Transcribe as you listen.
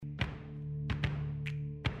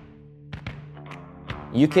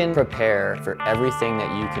You can prepare for everything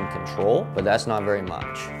that you can control, but that's not very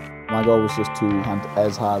much. My goal was just to hunt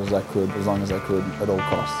as hard as I could, as long as I could, at all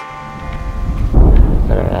costs.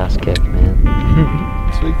 Better ass kick, man.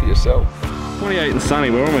 Speak for yourself. 28 and sunny,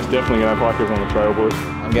 we're almost definitely going to have hikers on the trail, boys.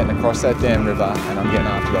 I'm getting across that damn river and I'm getting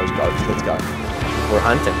after those goats. Let's go. We're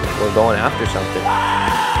hunting. We're going after something.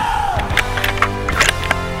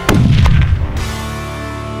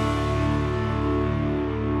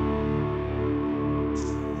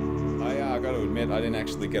 I got to admit, I didn't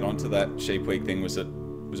actually get onto that Sheep Week thing. Was it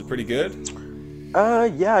pretty good?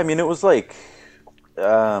 Yeah, I mean, it was like,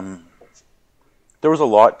 there was a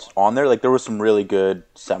lot on there. Like, there was some really good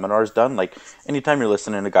seminars done. Like, anytime you're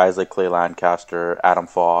listening to guys like Clay Lancaster, Adam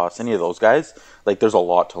Foss, any of those guys, like, there's a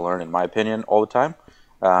lot to learn, in my opinion, all the time.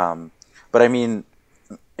 But I mean,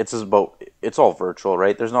 it's all virtual,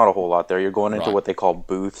 right? There's not a whole lot there. You're going into what they call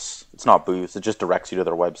booths. It's not booths. It just directs you to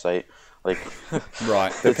their website. Like,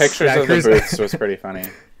 right. The pictures of the booths was pretty funny.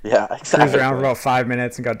 Yeah, exactly. Cruised around for about 5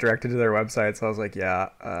 minutes and got directed to their website. So I was like,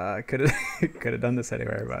 I could have done this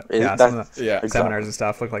anywhere. But yeah, some of the seminars and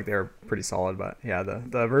stuff looked like they were pretty solid. But yeah,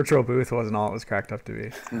 the virtual booth wasn't all it was cracked up to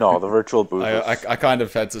be. No, the virtual booth. I kind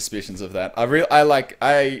of had suspicions of that. I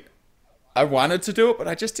wanted to do it, but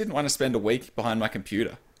I just didn't want to spend a week behind my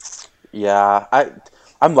computer. Yeah,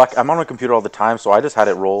 I'm lucky. I'm on my computer all the time, so I just had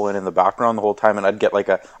it rolling in the background the whole time, and I'd get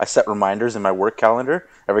I set reminders in my work calendar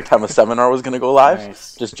every time a seminar was going to go live.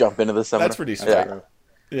 Nice. Just jump into the seminar. That's pretty sweet.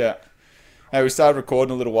 Yeah. Hey, we started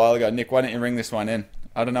recording a little while ago. Nick, why don't you ring this one in?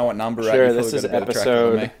 I don't know what number. Sure, this is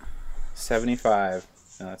episode 75.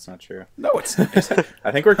 No, that's not true. No, it's.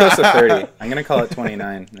 I think we're close to 30. I'm going to call it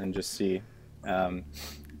 29 and just see.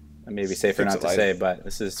 Maybe safer not to say, but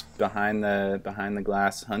this is behind the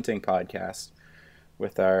glass hunting podcast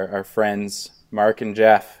with our friends Mark and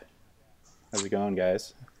Jeff. How's it going,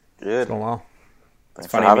 guys? Good. It's going well. It's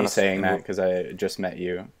funny me saying that because I just met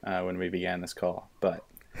you when we began this call, but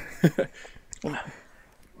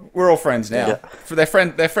we're all friends now. Yeah. For they're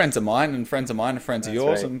friends of mine, and friends of mine are friends of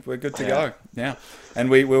yours, right. And we're good to go. Yeah. And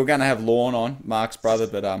we were going to have Lorne on, Mark's brother,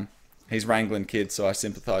 but he's wrangling kids, so I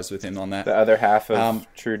sympathise with him on that. The other half of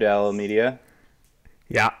Trudell Media.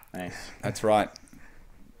 Yeah. Nice. That's right.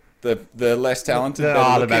 The less talented,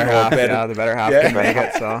 the better half. Yeah, the better half can make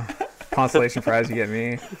it. So consolation prize, you get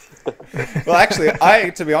me. Well, actually,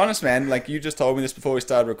 to be honest, man, like you just told me this before we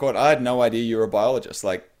started recording, I had no idea you were a biologist.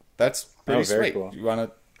 Like that's pretty sweet. Cool. You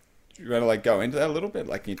wanna like go into that a little bit?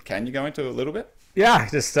 Like, can you go into it a little bit? Yeah,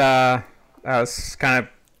 just I was kind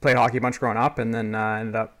of played hockey a bunch growing up, and then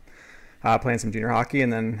ended up playing some junior hockey,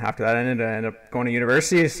 and then after that I ended up going to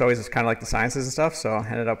university. It's always kind of like the sciences and stuff, so I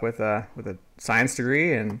ended up with a science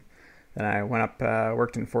degree, and then I went up,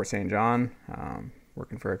 worked in Fort St. John,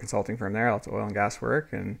 working for a consulting firm there, lots of oil and gas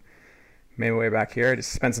work, and made my way back here. I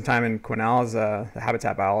just spent some time in Quesnel as a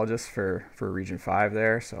habitat biologist for Region 5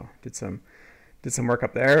 there, so did some work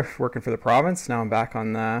up there, working for the province. Now I'm back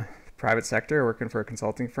on the private sector, working for a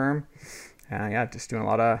consulting firm. Just doing a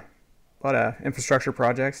lot of infrastructure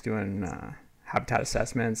projects, doing habitat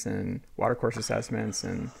assessments and watercourse assessments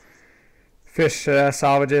and fish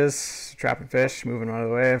salvages, trapping fish, moving out of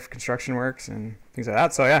the way of construction works and things like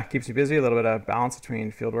that. So yeah, keeps you busy, a little bit of balance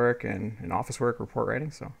between field work and office work, report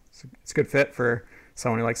writing. So it's a good fit for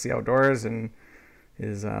someone who likes the outdoors and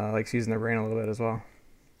is likes using their brain a little bit as well.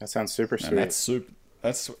 That sounds super sweet. That's super.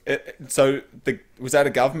 That's it. So was that a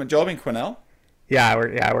government job in Quesnel? Yeah,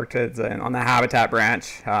 I worked on the habitat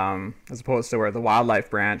branch, as opposed to where the wildlife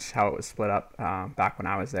branch, how it was split up back when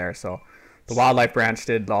I was there. So the wildlife branch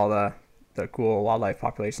did all the cool wildlife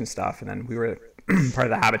population stuff, and then we were part of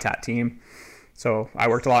the habitat team. So I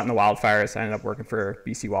worked a lot in the wildfires. I ended up working for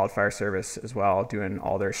BC Wildfire Service as well, doing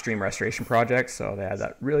all their stream restoration projects. So they had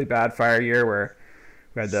that really bad fire year where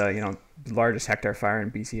we had the largest hectare fire in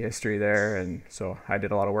BC history there, and so I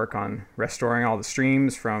did a lot of work on restoring all the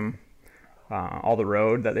streams from all the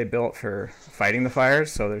road that they built for fighting the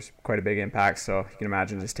fires. So there's quite a big impact. So you can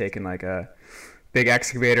imagine just taking like a big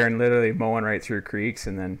excavator and literally mowing right through creeks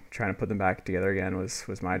and then trying to put them back together again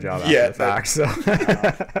was my job after the fact. So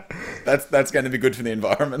that's going to be good for the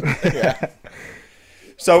environment. Yeah.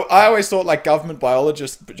 So I always thought like government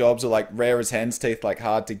biologist jobs are like rare as hen's teeth, like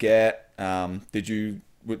hard to get. Was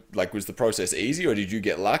the process easy, or did you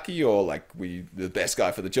get lucky, or like were you the best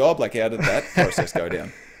guy for the job? Like how did that process go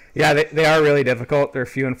down? Yeah, they are really difficult. They're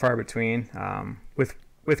few and far between.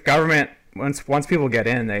 With government, once people get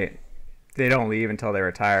in, they don't leave until they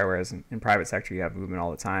retire. Whereas in private sector, you have movement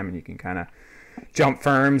all the time, and you can kind of jump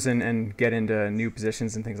firms and get into new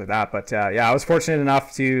positions and things like that. But yeah, I was fortunate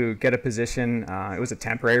enough to get a position. It was a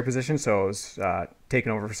temporary position, so it was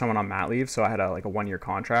taken over for someone on mat leave. So I had a 1-year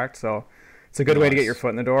contract. So it's a good way to get your foot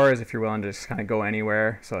in the door, is if you're willing to just kind of go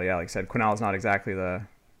anywhere. So yeah, like I said, Quesnel is not exactly a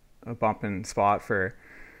bumping spot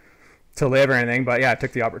to live or anything, but yeah, I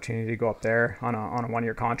took the opportunity to go up there on a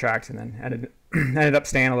 1-year contract, and then ended up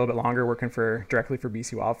staying a little bit longer, working directly for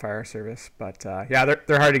BC Wildfire Service. But yeah,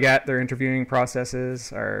 they're hard to get. Their interviewing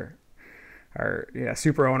processes are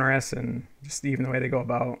super onerous, and just even the way they go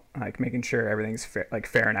about like making sure everything's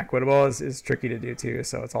fair and equitable is tricky to do too.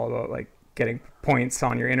 So it's all about like getting points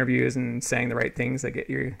on your interviews and saying the right things that get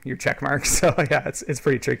your check marks. So yeah, it's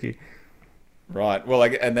pretty tricky. Right. Well,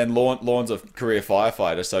 and then Lorne's a career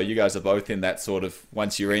firefighter, so you guys are both in that sort of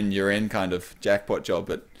once you're in kind of jackpot job.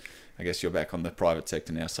 But I guess you're back on the private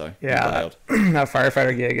sector now, so yeah, that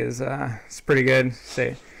firefighter gig is it's pretty good.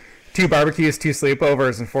 Say 2 barbecues, 2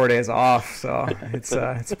 sleepovers, and 4 days off. So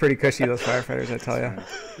it's pretty cushy, those firefighters, I tell you.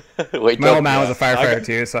 My old man was a firefighter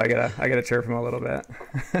too, so I gotta chirp him a little bit.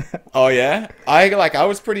 Oh yeah, I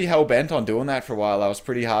was pretty hell bent on doing that for a while. I was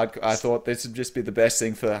pretty hard. I thought this would just be the best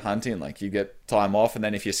thing for hunting. Like you get time off, and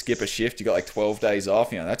then if you skip a shift, you got like 12 days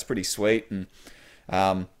off. You know, that's pretty sweet. And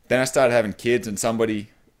then I started having kids, and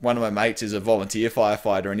one of my mates is a volunteer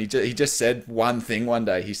firefighter, and he just said one thing one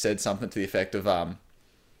day. He said something to the effect of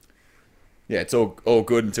yeah, it's all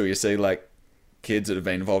good until you see like kids that have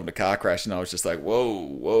been involved in a car crash, and I was just like,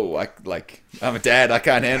 whoa, I'm a dad, I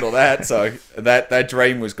can't handle that. So that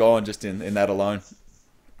dream was gone just in that alone.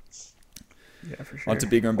 Yeah, for sure. On to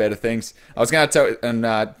bigger and better things. I was going to tell,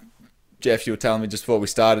 and Jeff, you were telling me just before we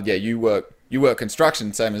started, yeah, you work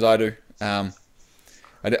construction, same as I do. I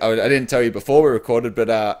didn't tell you before we recorded, but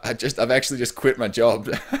I've actually just quit my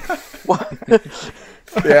job. What?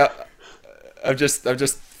 Yeah, I've just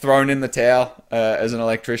thrown in the towel as an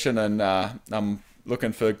electrician, and I'm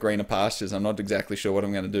looking for greener pastures. I'm not exactly sure what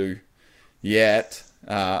I'm going to do yet.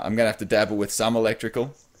 I'm going to have to dabble with some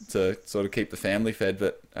electrical to sort of keep the family fed,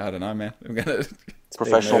 but I don't know, man. I'm going to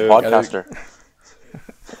professional podcaster.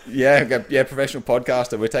 Yeah, professional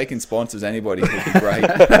podcaster. We're taking sponsors. Anybody would be great.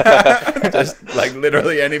 Just like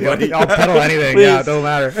literally anybody. I'll pedal anything. Please. Yeah, it don't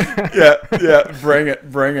matter. Yeah.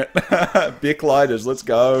 Bring it. Bic lighters. Let's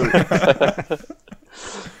go.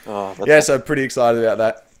 So pretty excited about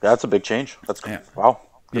that. That's a big change. Wow.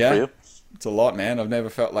 Good for you. It's a lot, man. I've never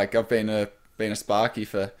felt like I've been a Sparky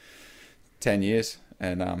for 10 years,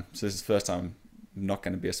 and so this is the first time I'm not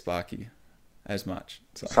going to be a Sparky as much.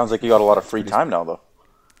 So. Sounds like you got a lot of free time now, though.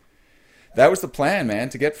 That was the plan, man,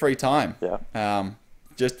 to get free time. Yeah.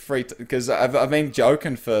 Just free because I've been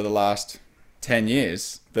joking for the last 10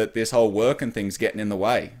 years that this whole working thing's getting in the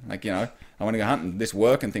way. Like, you know, I want to go hunting. This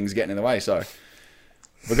working thing's getting in the way, so.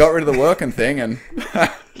 We got rid of the working thing, and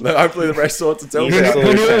hopefully the rest sorts itself out.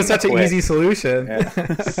 Who knew it was such an easy solution?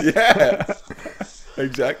 Yeah.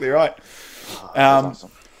 Exactly right.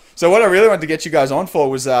 Awesome. So what I really wanted to get you guys on for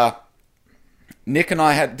was Nick and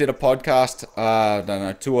I did a podcast, I don't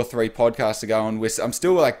know, 2 or 3 podcasts ago, and I'm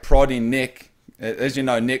still like prodding Nick. As you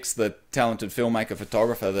know, Nick's the talented filmmaker,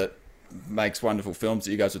 photographer that makes wonderful films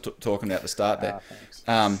that you guys were talking about at the start there.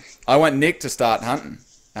 I want Nick to start hunting.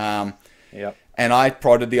 Yep. And I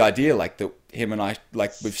prodded the idea, like, that him and I,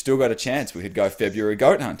 like, we've still got a chance. We could go February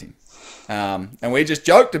goat hunting. And we just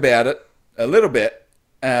joked about it a little bit.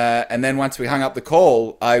 And then once we hung up the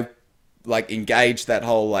call, I, like, engaged that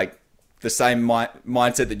whole, like, the same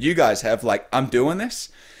mindset that you guys have, like, I'm doing this.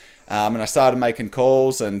 And I started making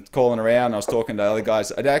calls and calling around. I was talking to other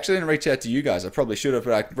guys. I actually didn't reach out to you guys. I probably should have,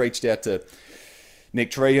 but I reached out to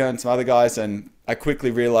Nick Treher and some other guys. And I quickly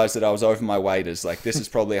realized that I was over my waders. Like, this is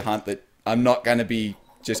probably a hunt that I'm not going to be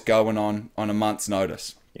just going on a month's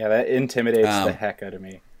notice. Yeah, that intimidates the heck out of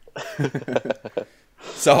me.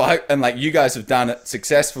 So like you guys have done it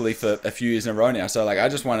successfully for a few years in a row now. So like I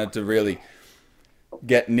just wanted to really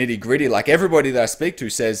get nitty gritty. Like everybody that I speak to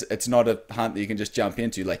says it's not a hunt that you can just jump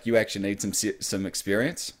into. Like you actually need some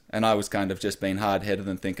experience. And I was kind of just being hard headed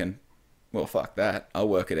and thinking, well, fuck that. I'll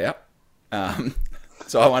work it out.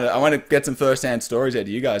 So I want to get some first hand stories out of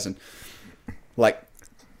you guys and like.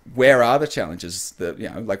 Where are the challenges that, you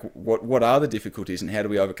know, like what are the difficulties and how do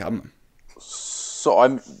we overcome them?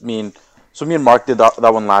 So me and Mark did that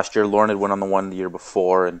one last year. Lorne had went on the one the year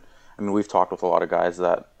before, and I mean we've talked with a lot of guys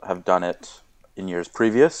that have done it in years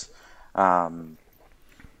previous. Goat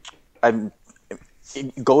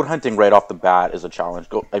hunting right off the bat is a challenge.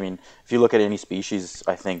 I mean, if you look at any species,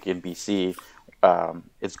 I think in BC,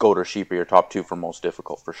 it's goat or sheep are your top 2 for most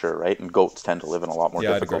difficult for sure, right? And goats tend to live in a lot more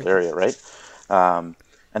difficult area, right?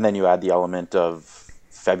 And then you add the element of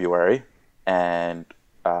February, and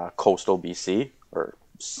coastal BC, or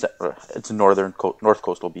it's north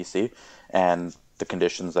coastal BC, and the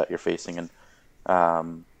conditions that you're facing. And I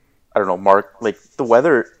don't know, Mark, like the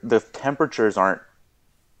weather, the temperatures aren't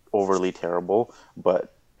overly terrible,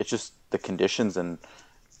 but it's just the conditions, and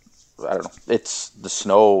I don't know, it's the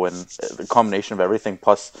snow and the combination of everything.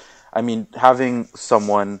 Plus, I mean, having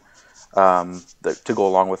someone to go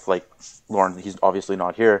along with, like Lauren, he's obviously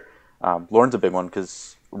not here. Lauren's a big one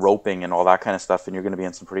because roping and all that kind of stuff, and you're going to be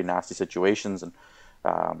in some pretty nasty situations. And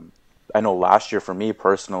I know last year for me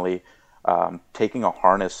personally, taking a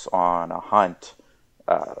harness on a hunt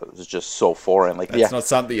was just so foreign. Like, That's not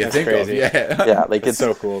something you think crazy. of. Yeah. yeah, like It's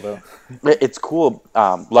so cool though. it's cool.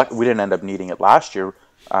 We didn't end up needing it last year,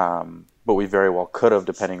 but we very well could have,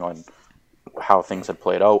 depending on how things had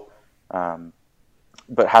played out.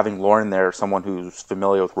 But having Lauren there, someone who's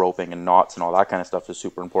familiar with roping and knots and all that kind of stuff, is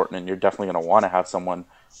super important. And you're definitely going to want to have someone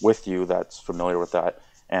with you that's familiar with that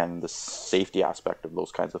and the safety aspect of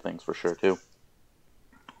those kinds of things for sure too.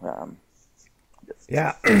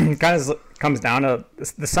 Yeah, kind of comes down to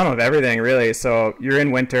the sum of everything, really. So you're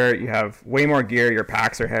in winter, you have way more gear, your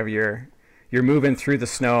packs are heavier, you're moving through the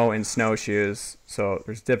snow in snowshoes, so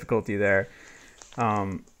there's difficulty there.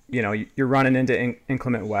 You know, you're running into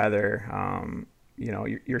inclement weather. You know,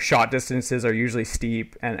 your shot distances are usually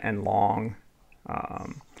steep and long.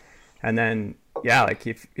 And then, yeah, like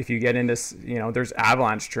if you get into, you know, there's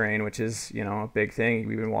avalanche terrain, which is, you know, a big thing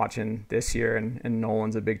we've been watching this year, and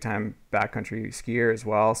Nolan's a big time backcountry skier as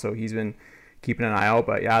well, so he's been keeping an eye out.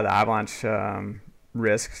 But yeah, the avalanche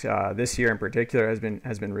risk this year in particular has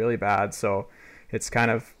been really bad. So it's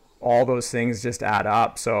kind of all those things just add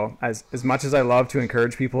up. So as much as I love to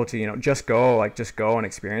encourage people to, you know, just go and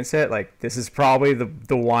experience it, like this is probably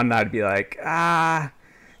the one that I'd be like,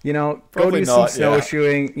 you know, Probably go do not, some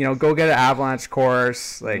snowshoeing, you know, go get an avalanche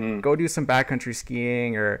course, like go do some backcountry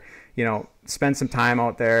skiing, or, you know, spend some time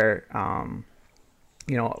out there.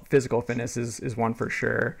 You know, physical fitness is one for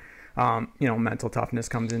sure. You know, mental toughness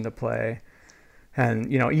comes into play.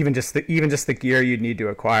 And, you know, even just the gear you'd need to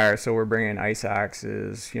acquire. So we're bringing ice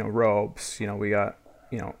axes, you know, ropes, you know, we got,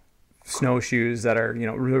 you know, snowshoes that are, you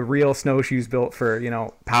know, real snowshoes built for, you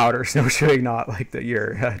know, powder snowshoeing, not like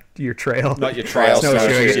your trail. Not your trail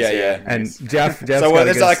snowshoes. Yeah. And Jeff's So got what, a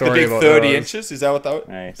there's good like the story big about 30 those. inches? Is that what that?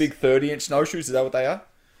 Nice. Big 30-inch snowshoes? Is that what they are?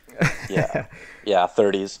 Yeah,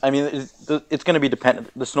 30s. I mean, it's going to be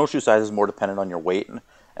dependent. The snowshoe size is more dependent on your weight,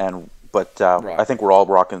 but Right. I think we're all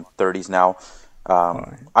rocking 30s now.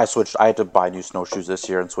 I had to buy new snowshoes this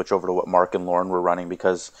year and switch over to what Mark and Lauren were running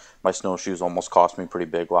because my snowshoes almost cost me pretty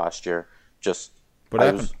big last year.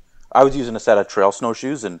 I was using a set of trail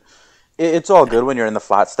snowshoes, and it's all good when you're in the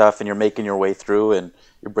flat stuff and you're making your way through and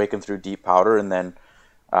you're breaking through deep powder. And then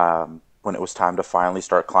when it was time to finally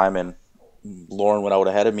start climbing, Lauren went out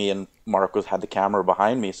ahead of me, and Mark had the camera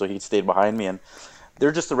behind me, so he stayed behind me. And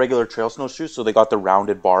they're just the regular trail snowshoes, so they got the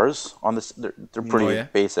rounded bars on this. They're pretty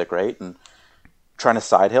basic, right? And trying to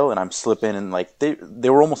side hill, and I'm slipping, and like they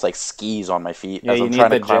were almost like skis on my feet. Yeah, as you I'm need trying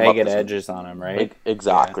the to climb up jagged this- edges on them, right?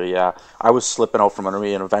 Exactly, yeah. I was slipping out from under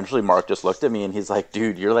me, and eventually Mark just looked at me, and he's like,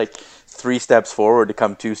 "Dude, you're like 3 steps forward to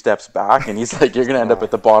come 2 steps back," and he's like, "You're gonna end up at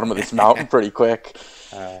the bottom of this mountain pretty quick."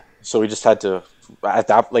 So we just had to, at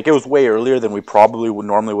that, like it was way earlier than we probably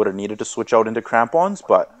would have needed to switch out into crampons,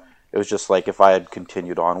 but it was just like if I had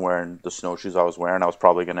continued on wearing the snowshoes I was wearing, I was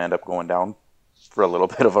probably gonna end up going down for a little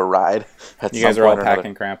bit of a ride. You guys are all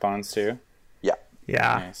packing crampons too? Yeah.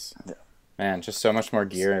 Nice. Yeah. Man, just so much more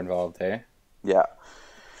gear involved, hey? Yeah.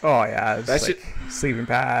 Oh yeah, it's That's like sleeping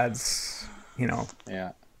pads, you know,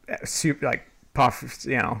 Yeah. super like puff,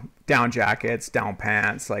 you know, down jackets, down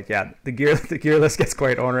pants. Like, yeah, the gear list gets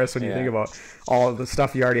quite onerous when you think about all of the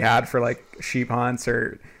stuff you already had for like sheep hunts,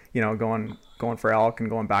 or, you know, going for elk and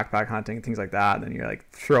going backpack hunting and things like that. And then you're like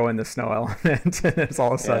throw in the snow element, and it's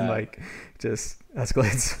all of a sudden like just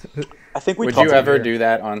escalates. I think Would you ever do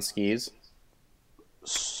that on skis?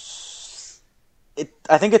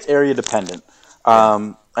 I think it's area dependent.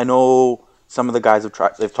 I know some of the guys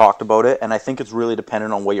they've talked about it, and I think it's really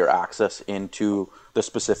dependent on what your access into the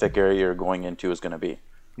specific area you're going into is going to be.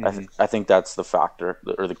 I think that's the factor,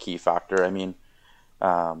 or the key factor. I mean,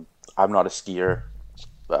 I'm not a skier.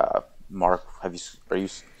 Mark, are you?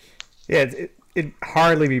 Yeah, it'd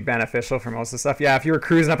hardly be beneficial for most of the stuff. Yeah, if you were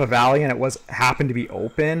cruising up a valley and it happened to be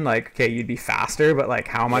open, like, okay, you'd be faster, but like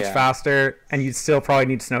how much faster? And you'd still probably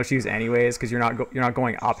need snowshoes anyways, because you're not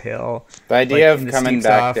going uphill. The idea like, of coming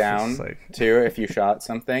back down like, too, if you shot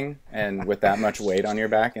something and with that much weight on your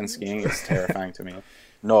back and skiing, is terrifying to me.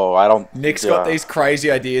 No, I don't. Nick's got these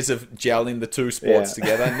crazy ideas of gelling the two sports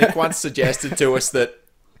together. Nick once suggested to us that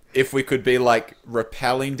if we could be like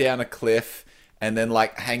rappelling down a cliff and then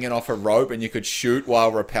like hanging off a rope and you could shoot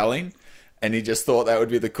while rappelling. And he just thought that would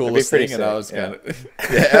be the coolest thing, and I was kind of,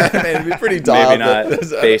 yeah, I mean, it'd be pretty dialed. Maybe not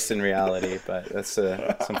based in reality, but that's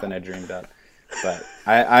something I dreamed up. But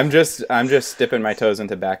I'm just dipping my toes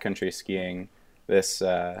into backcountry skiing this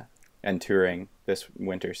and touring this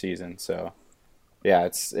winter season. So yeah,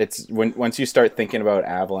 it's once you start thinking about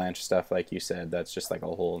avalanche stuff, like you said, that's just like a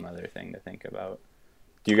whole nother thing to think about.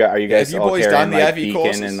 Are you guys all carrying like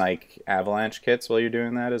beacon and like avalanche kits while you're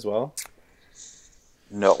doing that as well?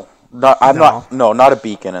 No. Not a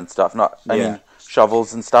beacon and stuff. I mean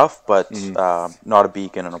shovels and stuff, but not a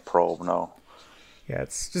beacon and a probe. No. Yeah,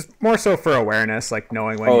 it's just more so for awareness, like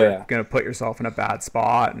knowing when you're going to put yourself in a bad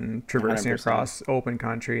spot and traversing 100%. Across open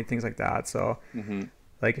country, things like that. So,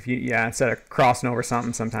 like if you instead of crossing over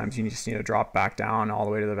something, sometimes you just need to drop back down all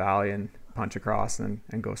the way to the valley and punch across and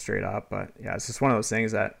go straight up. But yeah, it's just one of those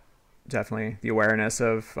things that definitely the awareness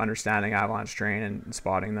of understanding avalanche terrain and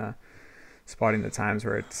spotting the times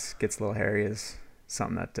where it gets a little hairy is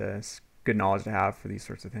something that is good knowledge to have for these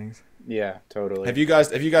sorts of things. Yeah, totally. Have you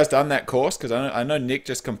guys done that course? Because I know Nick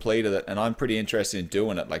just completed it, and I'm pretty interested in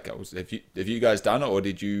doing it. Like, have you guys done it, or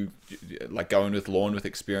did you like going with Lorne with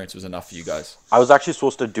experience was enough for you guys? I was actually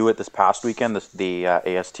supposed to do it this past weekend, the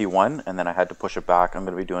AST one, and then I had to push it back. I'm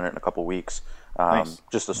going to be doing it in a couple weeks. Nice.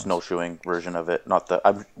 Just a snowshoeing version of it, not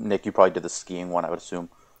the. Nick, you probably did the skiing one, I would assume.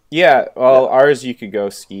 Yeah, well, ours you could go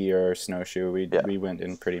ski or snowshoe. We went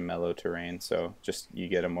in pretty mellow terrain, so just you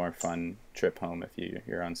get a more fun trip home if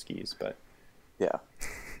you're on skis. But yeah.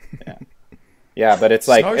 But it's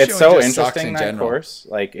like it's so interesting that general. course.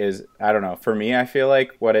 Like I don't know. For me, I feel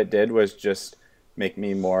like what it did was just make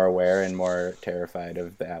me more aware and more terrified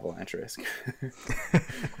of the avalanche risk.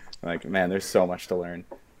 Like, man, there's so much to learn.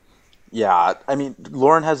 Yeah, I mean,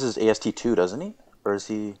 Lauren has his AST2, doesn't he? Or is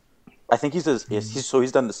he? I think he's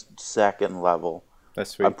done the second level. That's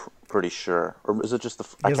sweet. I'm pretty sure. Or is it just the?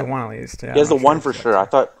 He has the one at least. Yeah, he has the one for sure. I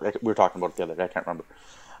thought we were talking about it the other day. I can't remember.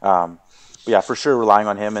 But yeah, for sure, relying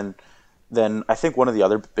on him. And then I think one of the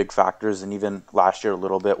other big factors, and even last year a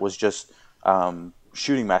little bit, was just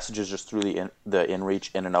shooting messages just through the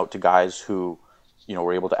InReach in and out to guys who,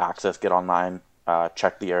 were able to access, get online,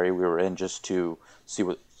 check the area we were in, just to see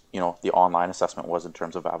what the online assessment was in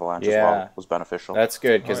terms of avalanche as well, was beneficial. That's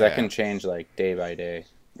good because that can change like day by day.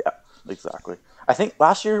 Yeah, exactly. I think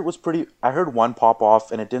last year was pretty. I heard one pop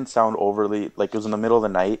off and it didn't sound overly like it was in the middle of the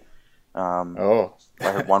night. I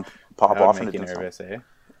heard one pop off and it didn't nervous, sound.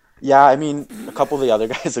 Yeah, I mean, a couple of the other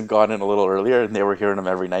guys had gone in a little earlier and they were hearing them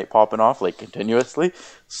every night popping off like continuously.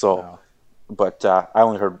 So, wow. But I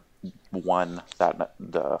only heard one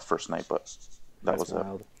the first night, but that was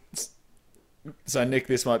wild. So Nick,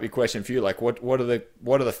 this might be a question for you. Like, what are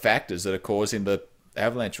the factors that are causing the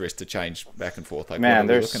avalanche risk to change back and forth? Like, man,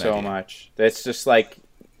 there's so much. It's just like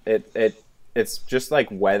it's just like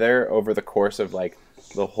weather over the course of like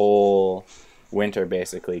the whole winter,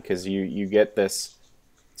 basically, because you get this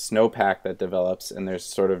snowpack that develops, and there's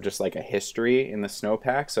sort of just like a history in the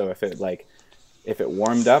snowpack. So if it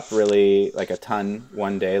warmed up really like a ton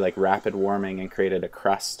one day, like rapid warming, and created a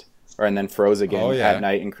crust. And then froze again at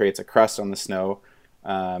night and creates a crust on the snow.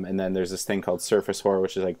 And then there's this thing called surface hoar,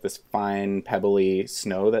 which is like this fine, pebbly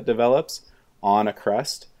snow that develops on a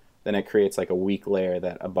crust. Then it creates like a weak layer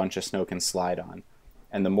that a bunch of snow can slide on.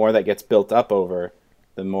 And the more that gets built up over,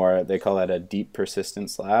 the more they call that a deep persistent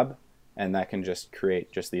slab. And that can just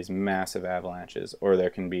create just these massive avalanches. Or there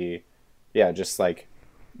can be, just like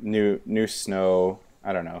new snow.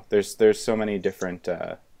 I don't know. There's so many different...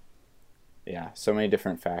 so many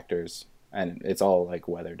different factors, and it's all like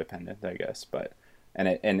weather dependent, I guess. But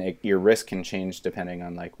your risk can change depending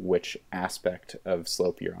on like which aspect of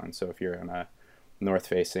slope you're on. So if you're on a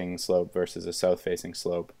north-facing slope versus a south-facing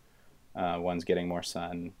slope, one's getting more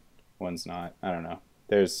sun, one's not. I don't know.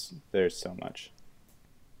 There's so much.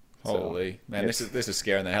 Holy man, this is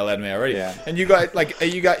scaring the hell out of me already. Yeah. And you guys, like, are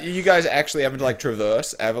you guys actually having to like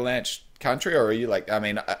traverse avalanche country, or are you like? I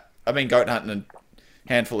mean, I've been goat hunting a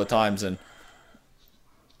handful of times and.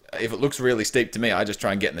 If it looks really steep to me, I just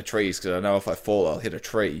try and get in the trees because I know if I fall, I'll hit a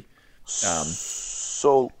tree.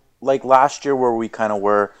 So, like last year where we kind of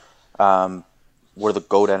were, where the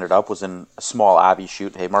goat ended up was in a small Abbey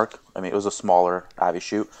chute. Hey, Mark. I mean, it was a smaller Abbey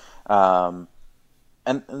chute. And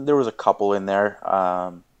there was a couple in there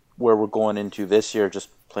where we're going into this year, just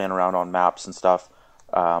playing around on maps and stuff.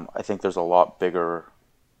 I think there's a lot bigger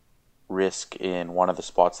risk in one of the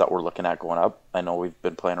spots that we're looking at going up. I know we've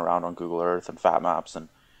been playing around on Google Earth and Fat Maps, and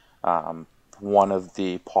one of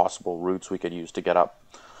the possible routes we could use to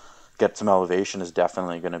get some elevation is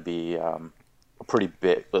definitely going to be a pretty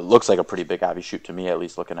big. It looks like a pretty big avy shoot to me, at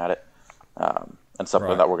least looking at it, and something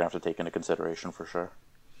Right. that we're gonna have to take into consideration for sure.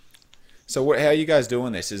 So how are you guys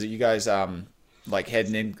doing this? Is it you guys like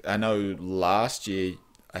heading in? I know last year,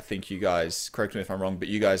 I think you guys, correct me if I'm wrong, but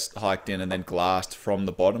you guys hiked in and then glassed from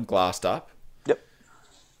the bottom, glassed up. Yep.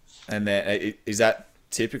 And then is that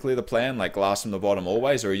typically the plan, like glass from the bottom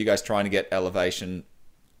always, or are you guys trying to get elevation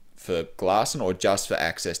for glassing, or just for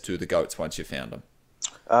access to the goats once you found them?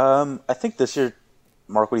 I think this year,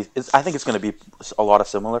 Mark, I think it's going to be a lot of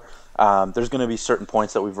similar. There's going to be certain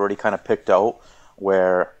points that we've already kind of picked out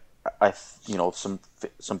where some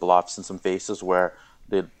bluffs and some faces where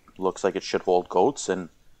it looks like it should hold goats, and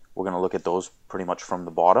we're going to look at those pretty much from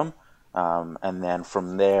the bottom. And then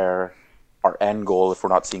from there, our end goal, if we're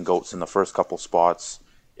not seeing goats in the first couple spots,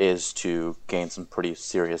 is to gain some pretty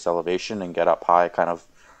serious elevation and get up high, kind of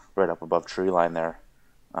right up above tree line there,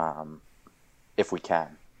 if we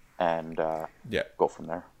can, and go from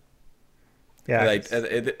there. Yeah.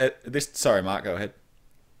 Sorry, Mark, go ahead.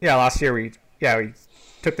 Yeah, last year we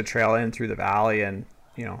took the trail in through the valley, and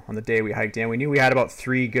on the day we hiked in, we knew we had about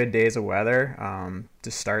 3 good days of weather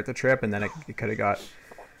to start the trip, and then it could have got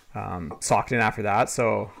socked in after that.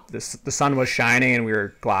 So the sun was shining, and we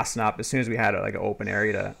were glassing up. As soon as we had like an open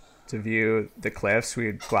area to view the cliffs,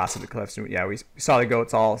 we glassed at the cliffs, and we saw the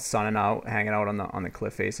goats all sunning out, hanging out on the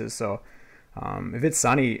cliff faces. So if it's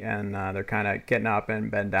sunny and they're kind of getting up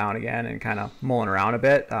and bend down again and kind of mulling around a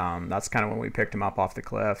bit, that's kind of when we picked them up off the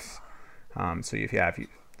cliffs. So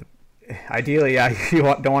ideally, you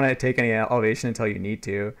don't want to take any elevation until you need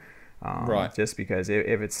to, right? Just because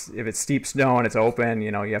if it's steep snow and it's open,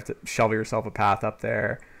 you have to shovel yourself a path up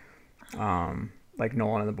there, like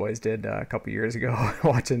Nolan and the boys did a couple years ago.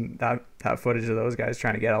 Watching that footage of those guys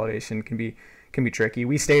trying to get elevation can be tricky.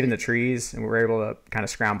 We stayed in the trees and we were able to kind of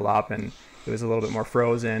scramble up, and it was a little bit more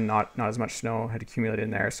frozen, not as much snow had accumulated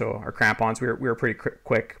in there. So our crampons, we were pretty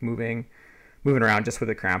quick moving around just with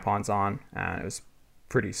the crampons on. It was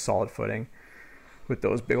pretty solid footing with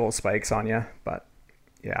those big old spikes on you. But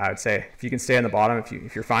yeah, I would say if you can stay on the bottom,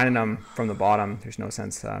 if you're finding them from the bottom, there's no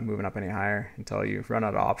sense moving up any higher until you run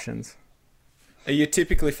out of options. Are you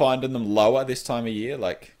typically finding them lower this time of year,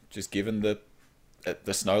 like just given the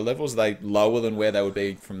snow levels? Are they lower than where they would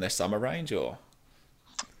be from their summer range, or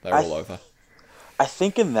they're all over? I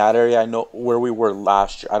think in that area, I know where we were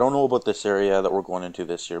last year. I don't know about this area that we're going into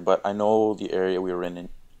this year, but I know the area we were in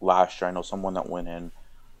last year. I know someone that went in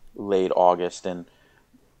late August, and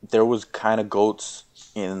there was kind of goats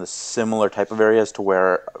in the similar type of areas to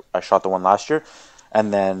where I shot the one last year,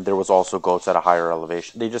 and then there was also goats at a higher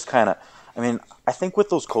elevation. They just kind of, I think with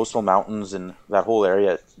those coastal mountains and that whole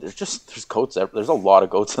area, there's goats. There's a lot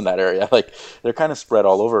of goats in that area. Like, they're kind of spread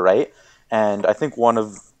all over, right? And I think one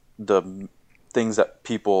of the things that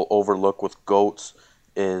people overlook with goats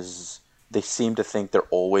is they seem to think they're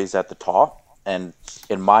always at the top. And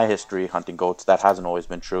in my history hunting goats, that hasn't always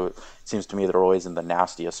been true. It seems to me they're always in the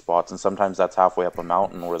nastiest spots, and sometimes that's halfway up a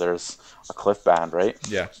mountain where there's a cliff band, right?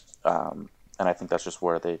 Yeah. And I think that's just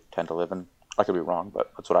where they tend to live. And I could be wrong, but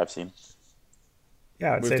that's what I've seen.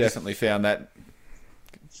 Yeah, we've definitely found that.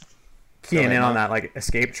 Keying in on that like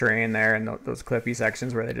escape terrain there and those cliffy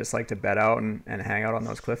sections where they just like to bed out and hang out on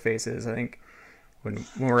those cliff faces. I think when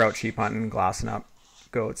we're out sheep hunting, glassing up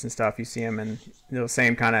goats and stuff, you see them in those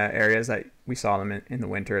same kind of areas that we saw them in the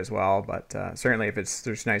winter as well. But certainly if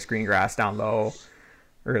there's nice green grass down low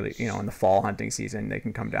early, in the fall hunting season, they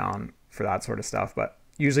can come down for that sort of stuff. But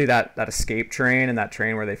usually that escape terrain and that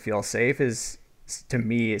terrain where they feel safe is, to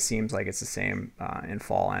me, it seems like it's the same in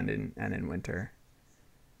fall and in winter.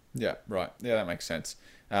 Yeah, right. Yeah, that makes sense.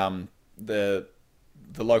 The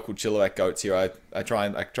local Chilliwack goats here, I try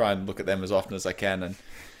and look at them as often as I can, and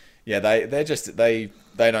yeah,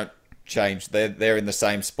 they don't change. They're in the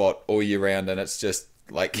same spot all year round, and it's just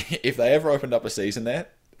like if they ever opened up a season there,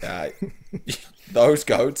 those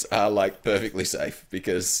goats are like perfectly safe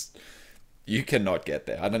because you cannot get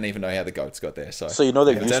there. I don't even know how the goats got there. So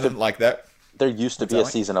there used to like that. There used to be a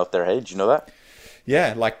season out there. Hey, did you know that?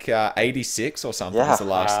 Yeah, like 86 or something was the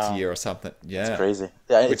last year or something. Yeah, it's crazy.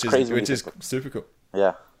 Yeah, it's crazy. Which is super cool.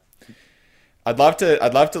 Yeah, I'd love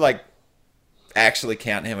to like actually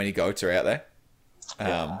count how many goats are out there.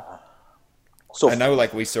 So I know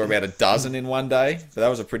like we saw about a dozen in one day, but that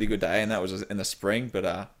was a pretty good day, and that was in the spring.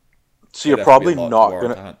 But so you're probably not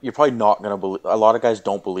gonna believe. A lot of guys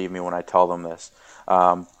don't believe me when I tell them this.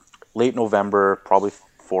 Late November, probably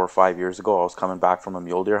 4 or 5 years ago, I was coming back from a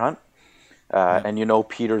mule deer hunt. And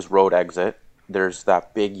Peter's Road exit, there's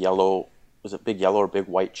that big yellow, was it big yellow or big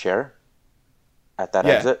white chair? at that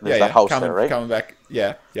exit. There's that house there, right? Coming back.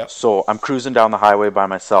 Yeah. Yep. So I'm cruising down the highway by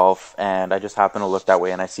myself, and I just happen to look that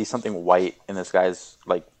way, and I see something white in this guy's,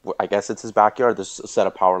 like, I guess it's his backyard. There's a set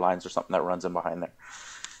of power lines or something that runs in behind there.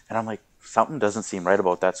 And I'm like, something doesn't seem right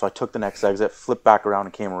about that. So I took the next exit, flipped back around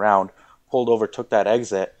and came around, pulled over, took that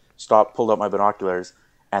exit, stopped, pulled out my binoculars,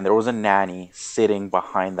 and there was a nanny sitting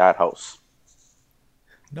behind that house.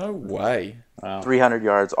 No way. Wow. 300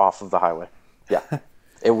 yards off of the highway. Yeah.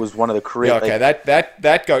 It was one of the crazy. Yeah, okay,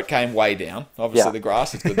 that goat came way down. Obviously, the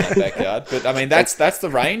grass is good in that backyard, but I mean that's the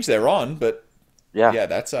range they're on. But yeah,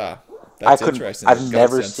 that's interesting. I've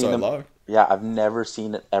never seen so them. Low. Yeah, I've never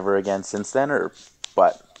seen it ever again since then.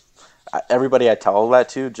 But everybody I tell that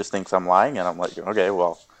to just thinks I'm lying, and I'm like, okay,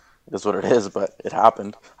 well, that's what it is. But it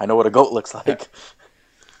happened. I know what a goat looks like. Yeah.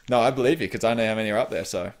 No, I believe you because I know how many are up there.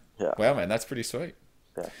 So yeah, wow, man, that's pretty sweet.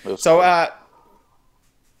 Yeah. So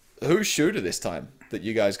who's shooter this time that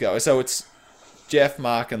you guys go? So it's Jeff,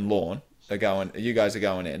 Mark, and Lorne are going. You guys are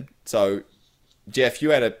going in. So Jeff,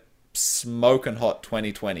 you had a smoking hot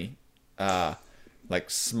 2020, like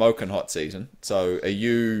smoking hot season. So are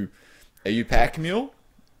you pack mule?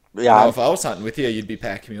 Yeah. If I was hunting with you, you'd be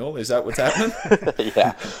pack mule. Is that what's happening?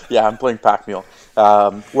 yeah. I'm playing pack mule.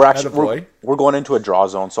 We're going into a draw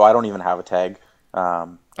zone, so I don't even have a tag.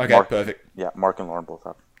 Okay, perfect. Yeah, Mark and Lauren both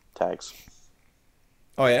have tags.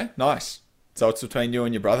 Oh yeah, nice. So it's between you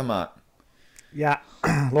and your brother, Mark. Yeah,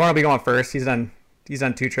 Lauren will be going first. He's done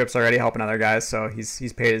 2 trips already helping other guys, so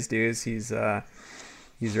he's paid his dues. He's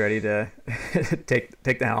ready to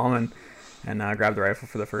take the helm and grab the rifle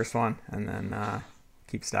for the first one, and then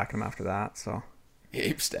keep stacking them after that. So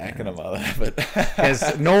keep stacking them, but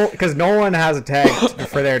because no one has a tag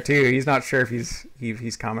for there too. He's not sure if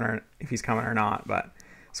he's coming or not. But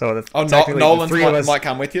so Nolan might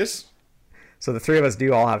come with you. So the 3 of us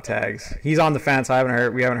do all have tags. He's on the fence. We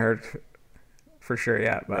haven't heard for sure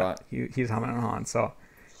yet, but right. He's humming and hawing. So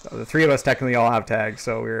the 3 of us technically all have tags.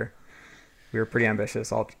 So we were pretty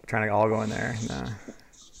ambitious, all trying to all go in there.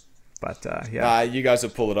 You guys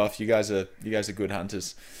will pull it off. You guys are good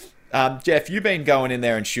hunters. Jeff, you've been going in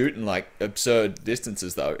there and shooting like absurd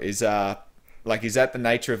distances though. Is that the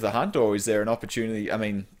nature of the hunt, or is there an opportunity? I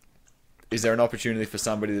mean, is there an opportunity for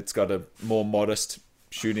somebody that's got a more modest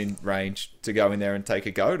shooting range to go in there and take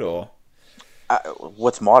a goat, or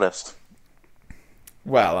what's modest?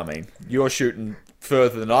 Well, I mean, you're shooting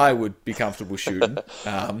further than I would be comfortable shooting.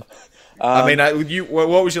 I mean,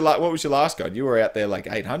 what was your last goat? You were out there like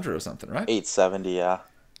 800 or something, right? 870, yeah.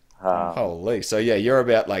 Holy, so yeah, you're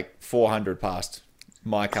about like 400 past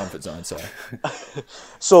my comfort zone.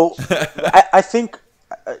 So I think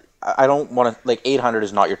I don't want to, like, 800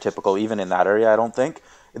 is not your typical, even in that area. I don't think.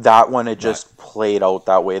 That one, it just played out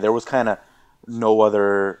that way. There was kind of no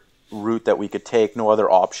other route that we could take, no other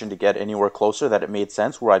option to get anywhere closer that it made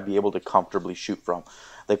sense where I'd be able to comfortably shoot from.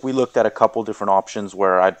 Like, we looked at a couple different options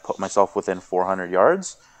where I'd put myself within 400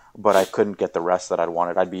 yards, but I couldn't get the rest that I'd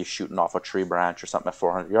wanted. I'd be shooting off a tree branch or something at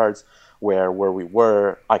 400 yards, where we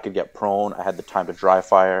were, I could get prone. I had the time to dry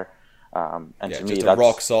fire. And to me, that's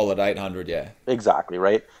rock solid 800, yeah. Exactly,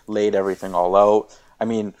 right? Laid everything all out. I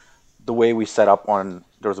mean, the way we set up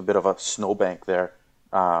there was a bit of a snowbank there.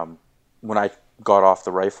 When I got off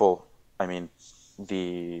the rifle, I mean,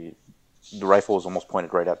 the rifle was almost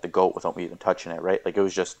pointed right at the goat without me even touching it, right? Like, it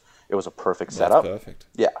was a perfect setup. That's perfect.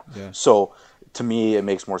 Yeah. So to me, it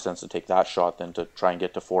makes more sense to take that shot than to try and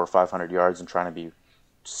get to 400 or 500 yards and trying to be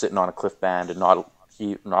sitting on a cliff band and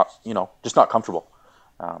just not comfortable.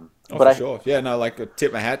 For sure. Yeah, no, like, I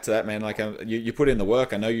tip my hat to that, man. Like, you put in the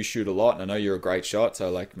work. I know you shoot a lot, and I know you're a great shot.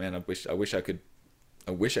 So, like, man, I wish I could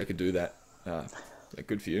do that.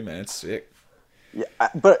 Good for you, man. It's sick. Yeah,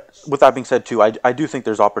 but with that being said, too, I do think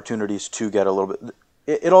there's opportunities to get a little bit.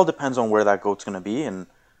 It all depends on where that goat's going to be, and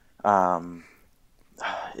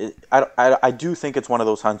I do think it's one of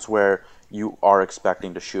those hunts where you are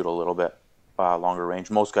expecting to shoot a little bit longer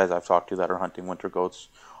range. Most guys I've talked to that are hunting winter goats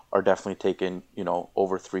are definitely taking,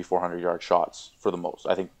 over 300-400 yard shots for the most.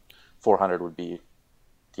 I think 400 would be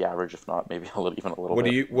the average, if not maybe even a little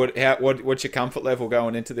bit. What's your comfort level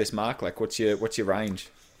going into this, Mark? Like, what's your range?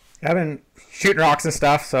 I've been shooting rocks and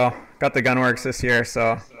stuff, so got the Gunworks this year,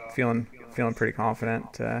 so feeling pretty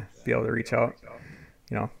confident to be able to reach out,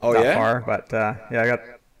 far. But I got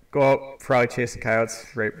go out, probably chase the coyotes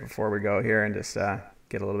right before we go here, and just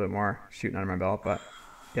get a little bit more shooting under my belt. But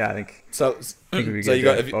yeah, I think we'd be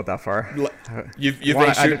good to go that far. You've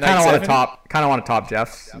been shooting. I kind of want to top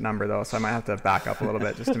Jeff's number though, so I might have to back up a little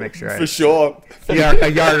bit just to make sure. For sure. A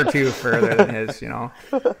yard or two further than his,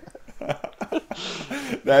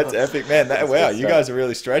 That's epic, man. Wow, good you stuff. guys are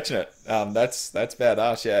really stretching it. That's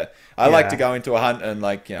badass. Yeah, I like to go into a hunt and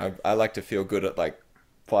I like to feel good at like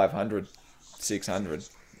 500, 600.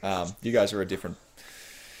 You guys are a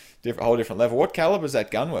whole different level. What caliber is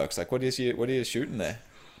that Gunworks? Like, what are you shooting there?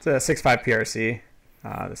 It's a 6.5 PRC.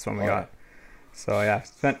 This one we got. So yeah,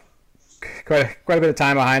 spent quite a bit of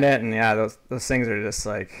time behind it, and yeah, those things are just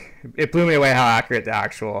like, it blew me away how accurate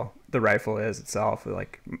the rifle is itself.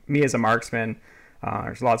 Like, me as a marksman,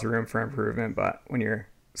 there's lots of room for improvement, but when you're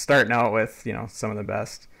starting out with some of the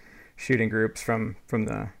best shooting groups from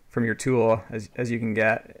your tool as you can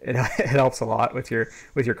get, it helps a lot with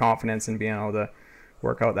your confidence and being able to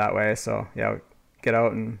work out that way. So yeah, get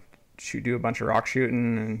out and do a bunch of rock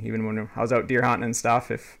shooting, and even when I was out deer hunting and stuff,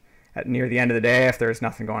 if near the end of the day, if there's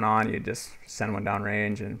nothing going on, you just send one down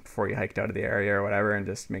range and before you hiked out of the area or whatever, and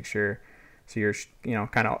just make sure. So you're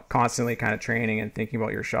kind of constantly kind of training and thinking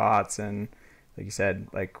about your shots. And like you said,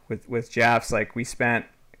 like with Jeff's, like we spent,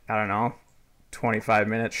 I don't know, 25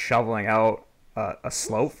 minutes shoveling out a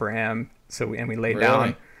slope for him. So we laid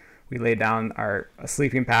down. We laid down a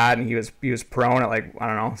sleeping pad, and he was prone at like, I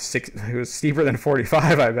don't know, 6. It was steeper than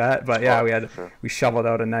 45, I bet. But yeah, we shoveled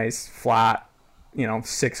out a nice flat,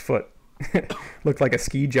 6 foot, looked like a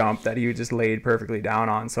ski jump that he just laid perfectly down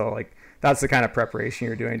on. So like, that's the kind of preparation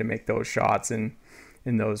you're doing to make those shots in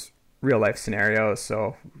those real life scenarios.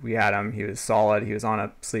 So we had him. He was solid. He was on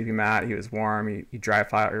a sleeping mat. He was warm. He dry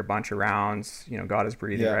fired a bunch of rounds. Got his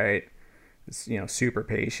breathing right. Super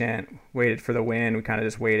patient, waited for the wind. We kind of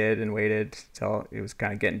just waited till it was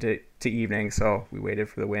kind of getting to evening. So we waited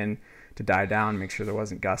for the wind to die down, make sure there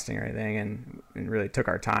wasn't gusting or anything, and really took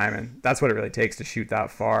our time. And that's what it really takes to shoot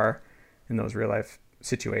that far in those real life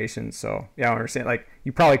situations. So yeah, when we're saying, like,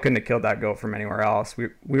 you probably couldn't have killed that goat from anywhere else.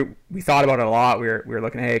 We thought about it a lot. We were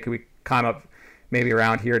looking, hey, could we climb up maybe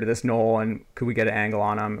around here to this knoll, and could we get an angle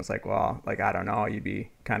on him? It's like, well, like, I don't know, you'd be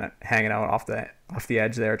kind of hanging out off the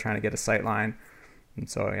edge there trying to get a sight line. And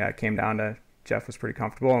so yeah, it came down to Jeff was pretty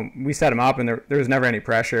comfortable, and we set him up, and there was never any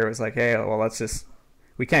pressure. It was like, hey, well,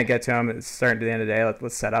 we can't get to him, it's starting to the end of the day,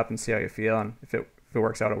 let's set up and see how you feel, and if it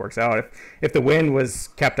works out, it works out. If the wind was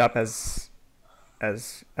kept up as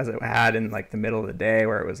it had in like the middle of the day,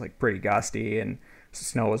 where it was like pretty gusty and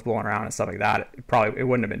snow was blowing around and stuff like that, it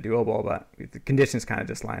wouldn't have been doable. But the conditions kind of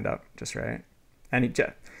just lined up just right. And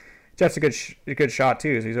Jeff's a good shot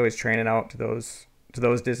too, so he's always training out to those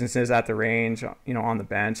distances at the range, on the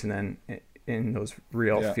bench, and then in those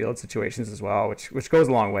real field situations as well, which goes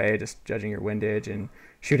a long way, just judging your windage and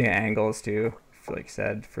shooting at angles too. Like you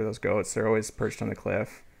said, for those goats, they're always perched on the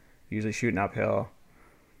cliff, usually shooting uphill.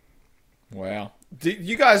 Wow.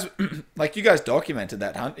 You guys documented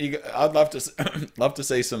that hunt. I'd love to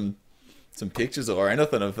see some pictures or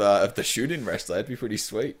anything of the shooting rest. That'd be pretty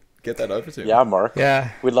sweet. Get that over to me. Yeah, Mark.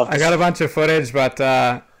 Yeah, we'd love. I got a bunch of footage, but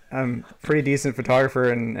I'm a pretty decent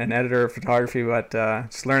photographer and editor of photography, but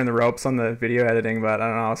just learning the ropes on the video editing. But I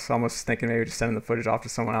don't know. I was almost thinking maybe just sending the footage off to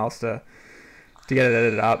someone else to get it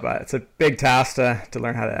edited up. But it's a big task to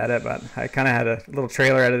learn how to edit. But I kind of had a little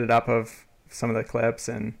trailer edited up of some of the clips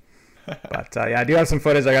and. But yeah, I do have some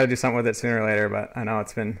footage. I got to do something with it sooner or later. But I know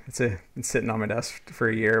it's been sitting on my desk for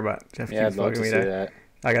a year. But Jeff keeps bugging me that.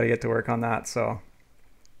 I got to get to work on that. So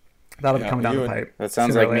that'll be coming down the pipe. That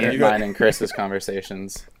sounds like me, mine, and Chris's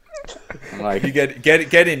conversations. I'm like, you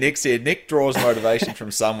get in Nick's here. Nick draws motivation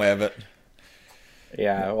from somewhere, but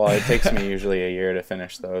yeah. Well, it takes me usually a year to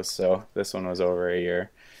finish those. So this one was over a year.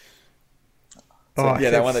 So, yeah,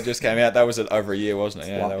 that one that just came out, that was over a year, wasn't it?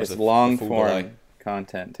 Yeah, that was it's long form.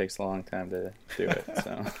 Content takes a long time to do it.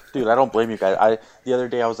 So dude, I don't blame you guys. The other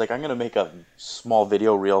day I was like, I'm gonna make a small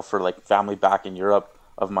video reel for like family back in Europe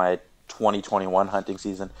of my 2021 hunting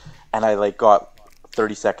season, and I like got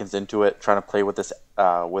 30 seconds into it trying to play with this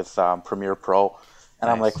with Premiere Pro, and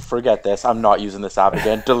nice. I'm like, forget this, I'm not using this app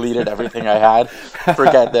again. Deleted everything I had.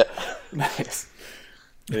 Forget that. Nice.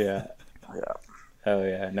 Yeah. Oh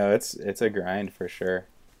yeah, no, it's a grind for sure.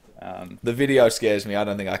 The video scares me. I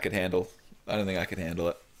don't think I could handle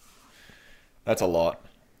it. That's a lot.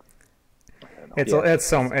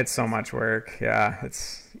 It's so much work. Yeah,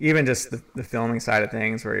 it's even just the filming side of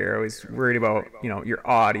things where you're always worried about your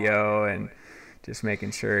audio and just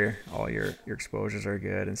making sure all your exposures are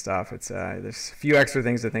good and stuff. It's there's a few extra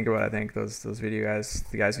things to think about. I think those video guys,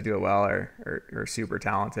 the guys who do it well, are super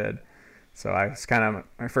talented. So it's kind of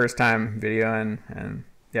my first time videoing, and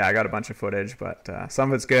yeah, I got a bunch of footage, but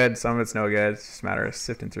some of it's good, some of it's no good. It's just a matter of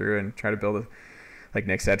sifting through and try to build like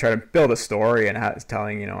Nick said, try to build a story, and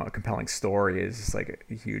telling a compelling story is just like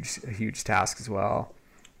a huge task as well.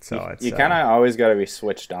 So it's you kind of always got to be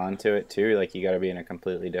switched on to it too. Like you got to be in a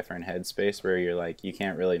completely different headspace where you're like, you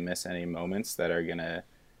can't really miss any moments that are gonna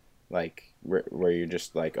like where you're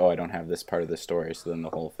just like, oh, I don't have this part of the story, so then the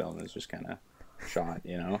whole film is just kind of shot,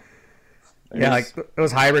 you know? Like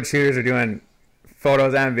those hybrid shooters are doing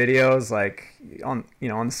photos and videos like on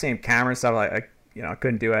on the same camera and stuff. Like I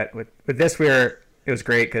couldn't do it with this. It was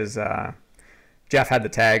great because Jeff had the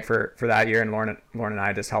tag for that year, and Lauren and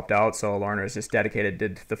I just helped out. So Lauren was just dedicated,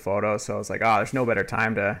 did the photo. So I was like, oh, there's no better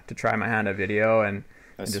time to try my hand at video and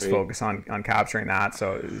just focus on capturing that.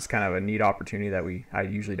 So it was kind of a neat opportunity that I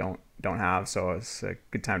usually don't have. So it's a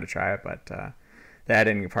good time to try it. But the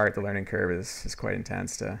editing part, the learning curve is quite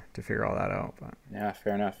intense to figure all that out. But yeah,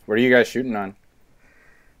 fair enough. What are you guys shooting on?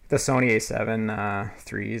 The Sony A7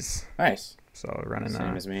 threes. Nice. So running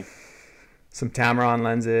same as me. Some Tamron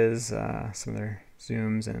lenses, some of their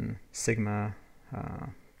zooms, and Sigma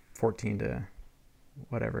 14 to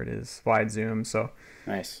whatever it is, wide zoom. So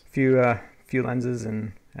nice. Few lenses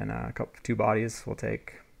and two bodies we'll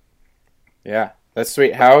take. Yeah, that's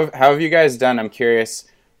sweet. How have you guys done? I'm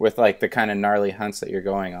curious with like the kind of gnarly hunts that you're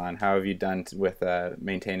going on. How have you done with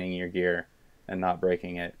maintaining your gear and not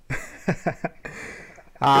breaking it?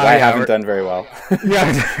 I haven't done very well.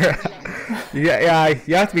 yeah.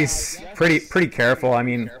 You have to be pretty careful. I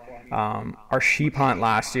mean, our sheep hunt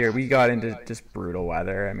last year, we got into just brutal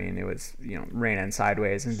weather. I mean, it was raining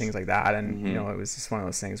sideways and things like that, and it was just one of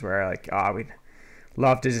those things where like, we'd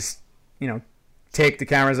love to just take the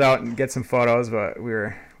cameras out and get some photos, but we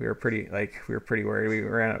were pretty worried. We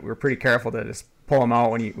were pretty careful to just pull them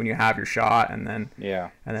out when you have your shot and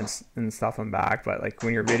then stuff them back. But like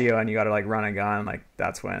when you're video and you got to like run a gun, like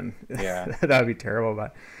that's when that would be terrible.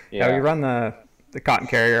 But we run the cotton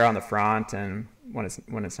carrier on the front and when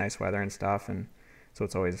it's nice weather and stuff, and so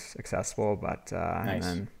it's always accessible. But nice. And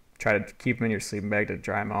then try to keep them in your sleeping bag to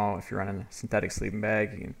dry them out. If you're running a synthetic sleeping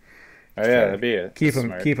bag, you can that'd be it. Keep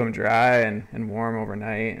them dry and warm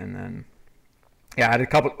overnight. And then I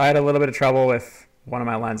had a little bit of trouble with one of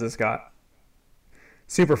my lenses got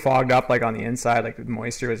super fogged up like on the inside, like the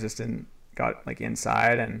moisture was just got like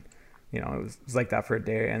inside, and it was like that for a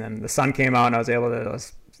day, and then the sun came out and I was able to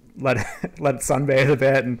let it sunbathe a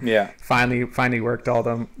bit, and finally worked all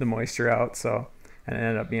the moisture out, so, and it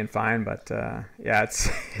ended up being fine. But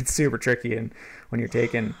it's super tricky, and when you're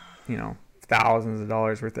taking thousands of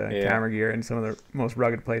dollars worth of camera gear in some of the most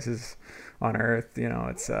rugged places on earth,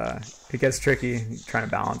 it gets tricky trying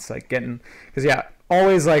to balance like because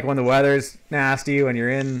always like when the weather's nasty, when you're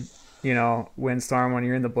in windstorm, when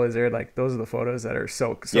you're in the blizzard, like those are the photos that are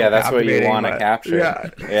so that's what you want to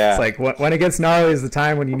capture. It's like when it gets gnarly is the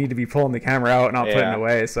time when you need to be pulling the camera out and not putting it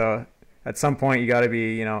away. So at some point you got to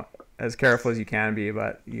be as careful as you can be,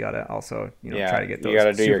 but you got to also try to get those. You got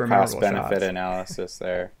to do your cost benefit shots. Analysis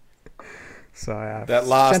there. So that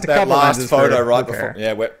last photo right before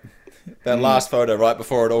that last photo right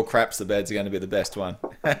before it all craps the bed's going to be the best one.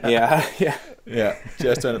 Yeah.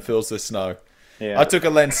 Just when it feels the snow. Yeah. I took a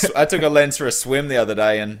lens for a swim the other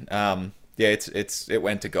day, and it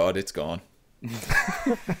went to God. It's gone.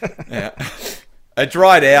 Yeah, it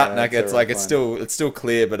dried out, and like it's still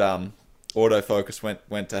clear, but autofocus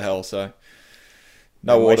went to hell. So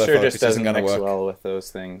no autofocus just isn't going to work well with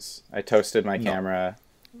those things. I toasted my camera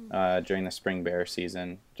during the spring bear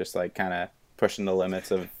season, just like kind of pushing the limits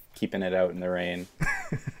of keeping it out in the rain.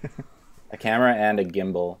 A camera and a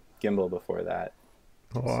gimbal before that.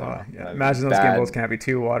 Imagine those gimbals can't be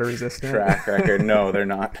too water resistant. Track record. No, they're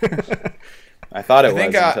not. I thought it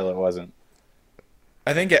was until it wasn't.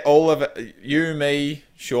 I think all of it, you, me,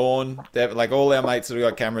 Sean, like all our mates that have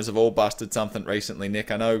got cameras have all busted something recently.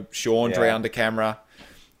 Nick, I know Sean drowned a camera.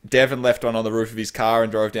 Devin left one on the roof of his car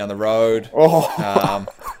and drove down the road. Oh.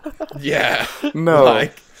 Yeah. No.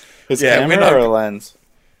 His camera or a lens?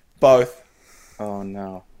 Both. Oh,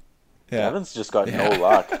 no. Yeah. Devin's just got no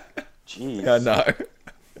luck. Jeez. I know.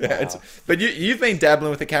 Yeah, wow. But you've been dabbling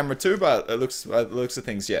with the camera too, but it looks of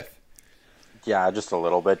things, Jeff. Yeah, just a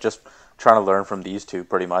little bit. Just trying to learn from these two,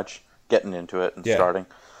 pretty much. Getting into it and starting.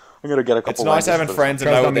 I'm gonna get a couple. It's nice having friends and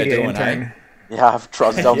know what they're doing. Hey? Yeah, I've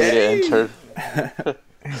trust me to intern.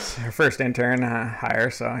 It's our first intern hire,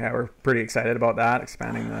 so we're pretty excited about that,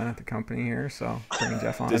 expanding the company here. So bringing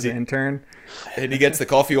Jeff on as an intern. And he gets the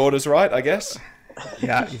coffee orders right, I guess.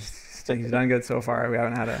 Yeah, he's done good so far. We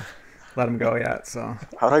haven't had to let him go yet. So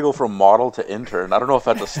how'd I go from model to intern? I don't know if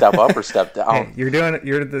that's a step up or step down. Hey, you're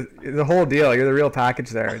the whole deal. You're the real package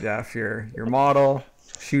there, Jeff. You're model,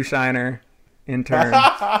 shoe shiner, intern,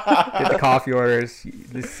 get the coffee orders.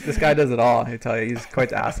 This guy does it all. I tell you, he's quite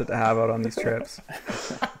the asset to have out on these trips.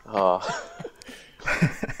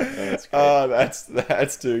 That's great. Oh,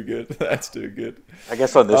 that's too good. That's too good. I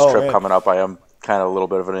guess on this trip man. coming up, I am kind of a little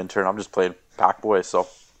bit of an intern. I'm just playing Pack Boy, so So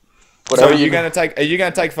whatever are you you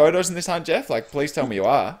gonna take photos in this hunt, Jeff? Like, please tell me you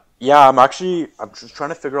are. Yeah, I'm just trying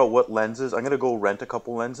to figure out what lenses. I'm gonna go rent a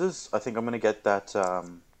couple lenses. I think I'm gonna get that.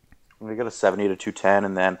 I'm gonna get a 70 to 210,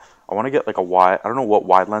 and then I want to get like a wide. I don't know what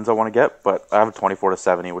wide lens I want to get, but I have a 24 to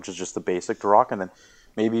 70, which is just the basic to rock, and then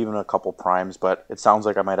maybe even a couple primes. But it sounds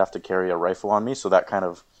like I might have to carry a rifle on me, so that kind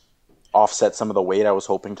of offset some of the weight I was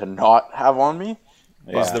hoping to not have on me.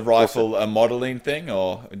 Is the rifle a modeling thing,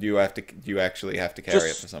 or do you actually have to carry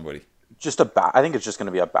it for somebody? Just I think it's just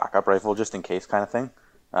gonna be a backup rifle, just in case kind of thing.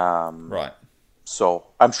 Right. So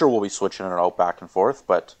I'm sure we'll be switching it out back and forth,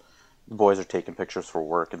 but the boys are taking pictures for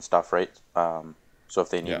work and stuff, right? So if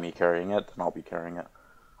they need me carrying it, then I'll be carrying it.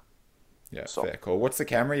 Yeah, So- fair call. What's the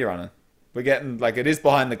camera you're running? We're getting like it is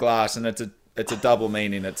behind the glass, and it's a double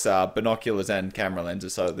meaning. It's binoculars and camera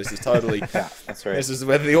lenses. So this is totally Yeah, that's right. this is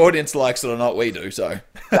whether the audience likes it or not. We do so.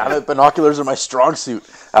 Damn it, binoculars are my strong suit.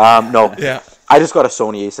 No, Yeah. I just got a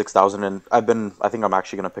Sony A6000, and I think I'm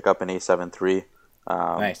actually gonna pick up an A7 III.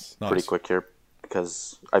 Nice. Pretty Nice. quick here,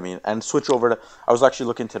 because and switch over to. I was actually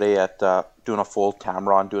looking today at doing a full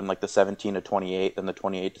Tamron, doing like the 17 to 28, then the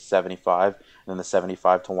 28 to 75, and then the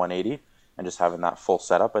 75 to 180, and just having that full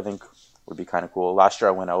setup. I think would be kind of cool. Last year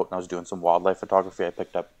I went out and I was doing some wildlife photography. I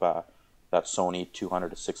picked up that Sony 200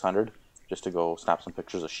 to 600 just to go snap some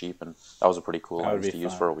pictures of sheep, and that was a pretty cool That would lens be to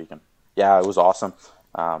use fun. for a weekend. Yeah, it was awesome.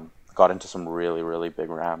 Got into some really, really big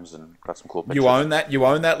rams and got some cool pictures. You own that? You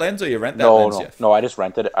own that lens, or you rent that No, lens, no, Jeff? no. I just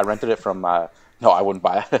rented it. I rented it from. No, I wouldn't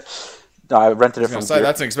buy it. No, I rented it I from. was gonna say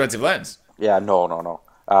that's an expensive lens. Yeah, no.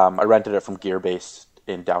 I rented it from Gearbase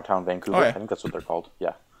in downtown Vancouver. Oh, yeah. I think that's what they're called.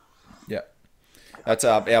 Yeah. Yeah. That's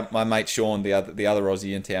my mate Sean, the other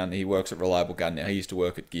Aussie in town. He works at Reliable Gun now. He used to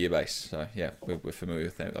work at Gearbase, so yeah, we're familiar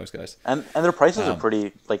with those guys. And their prices are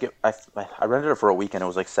pretty. Like I rented it for a weekend. It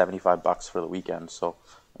was like $75 for the weekend. So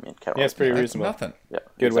I mean, can't Yeah, it's pretty That's reasonable. nothing. Yeah.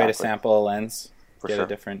 Good way to exactly. sample a lens, For get sure. a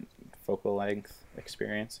different focal length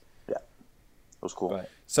experience. Yeah. It was cool. But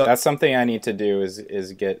So that's something I need to do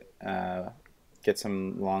is get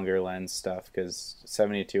some longer lens stuff, because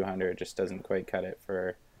 70-200 just doesn't quite cut it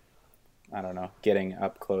for, I don't know, getting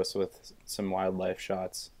up close with some wildlife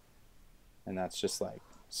shots, and that's just like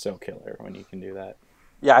so killer when you can do that.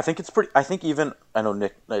 Yeah, I think it's pretty. I think even I know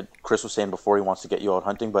Chris was saying before he wants to get you out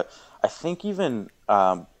hunting, but I think even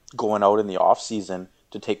going out in the off season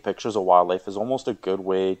to take pictures of wildlife is almost a good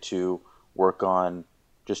way to work on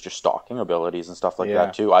just your stalking abilities and stuff like Yeah.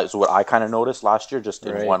 that too. So what I kind of noticed last year, just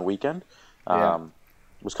in Right. one weekend, Yeah.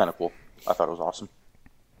 was kind of cool. I thought it was awesome.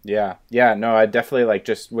 Yeah, no, I definitely like,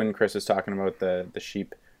 just when Chris was talking about the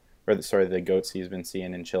sheep, or the goats he's been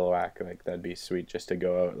seeing in Chilliwack, like that'd be sweet just to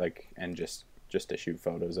go out like and just to shoot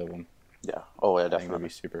photos of them. Yeah. Oh yeah, I think it'd definitely be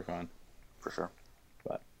super fun. for sure.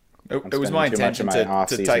 But it was my spending too much intention of my to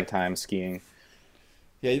off-season take. time skiing.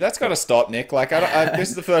 Yeah, that's got to stop, Nick. Like, this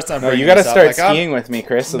is the first time. No, bringing you got to this up. start Like, I'm- skiing with me,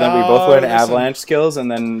 Chris. So then we No, both learn listen. avalanche skills,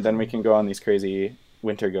 and then we can go on these crazy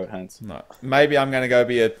winter goat hunts. No. Maybe I'm going to go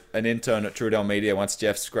be an intern at Trudell Media once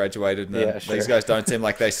Jeff's graduated. And Yeah, sure. These guys don't seem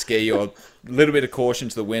like they ski, or a little bit of caution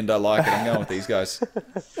to the wind. I like it. I'm going with these guys.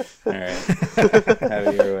 All right, have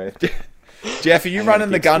it your way. Jeff, are you running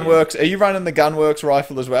the keep skiing. Gunworks? Are you running the Gunworks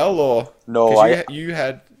rifle as well, or No, 'cause you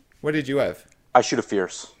had. What did you have? I shoot a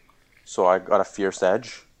Fierce, so I got a Fierce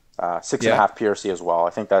Edge, 6.5 PRC as well.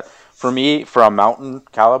 I think that for me, for a mountain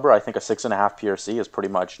caliber, I think a 6.5 PRC is pretty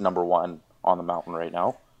much number one on the mountain right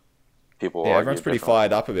now. People, Yeah, argue everyone's pretty differently.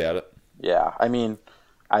 fired up about it. Yeah, I mean,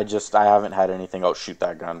 I haven't had anything outshoot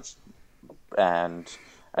that gun, and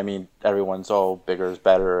I mean, everyone's bigger is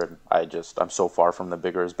better, and I'm so far from the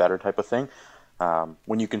bigger is better type of thing.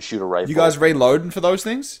 When you can shoot a rifle, You guys reloading for those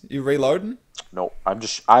things? You reloading? No,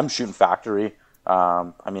 I'm shooting factory.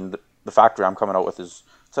 I mean, the factory I'm coming out with it's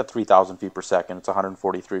at 3,000 feet per second. It's a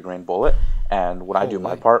 143 grain bullet, and when I do my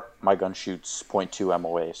Holy. part, my gun shoots .2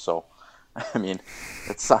 MOA. So, I mean,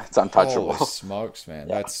 it's untouchable. Holy smokes, man!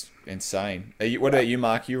 That's insane. What about you,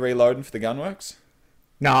 Mark? You reloading for the Gunworks?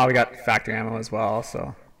 No, we got factory ammo as well,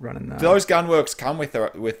 so running the. Do those Gunworks come with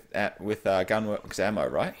Gunworks ammo,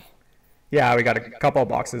 right? Yeah, we got a couple of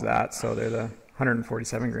boxes of that, so they're the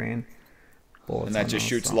 147 grain bullets. And that on just those,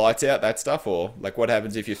 shoots so. lights out, that stuff, or like what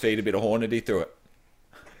happens if you feed a bit of Hornady through it?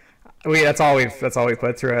 That's all we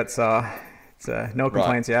put through it. So it's no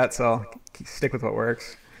complaints yet. So stick with what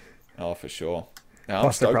works. Oh, for sure. No, I'm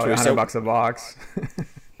Plus they're stoked probably for you. $100 a box.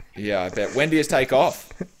 Yeah, I bet. When do you take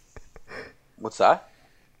off? What's that?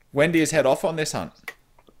 When do you head off on this hunt?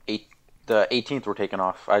 The 18th we're taking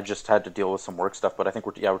off. I just had to deal with some work stuff, but I think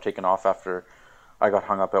we're taking off after I got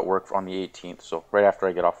hung up at work on the 18th, so right after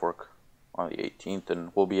I get off work on the 18th,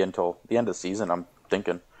 and we'll be until the end of the season, I'm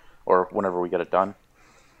thinking, or whenever we get it done.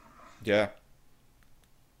 Yeah.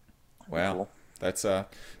 Wow. Cool. That's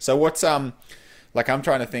so what's like, I'm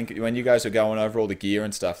trying to think when you guys are going over all the gear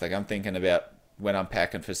and stuff, like I'm thinking about when I'm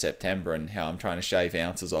packing for September and how I'm trying to shave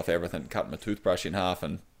ounces off everything, cutting my toothbrush in half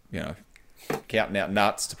and, counting out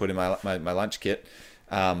nuts to put in my lunch kit.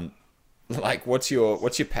 Like what's your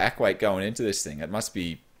pack weight going into this thing? It must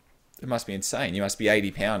be insane. You must be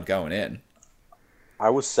 80 pound going in. I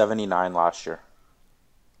was 79 last year.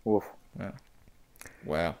 Oof.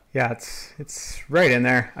 Wow. Yeah, it's right in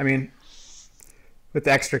there. I mean, with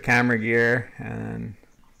the extra camera gear, and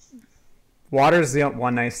water's the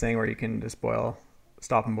one nice thing where you can just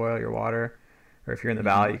stop and boil your water, or if you're in the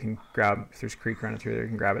valley, you can grab, if there's a creek running through there, you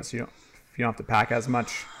can grab it. So you don't have to pack as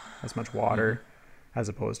much water, as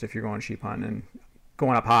opposed to if you're going sheep hunting and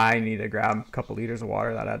going up high, you need to grab a couple liters of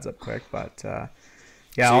water. That adds up quick, but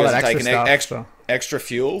yeah, So all you that guys are extra taking stuff. extra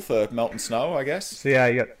fuel for melting snow, I guess. So yeah,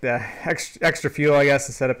 you got the extra fuel, I guess,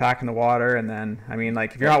 instead of packing the water. And then, I mean,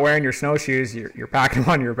 like if you're not wearing your snowshoes, you're packing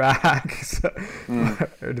them on your back. So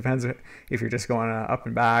it depends if you're just going up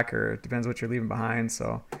and back, or it depends what you're leaving behind.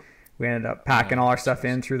 So we ended up packing all our stuff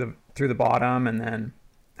in through the bottom, and then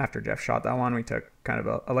after Jeff shot that one, we took kind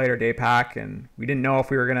of a later day pack, and we didn't know if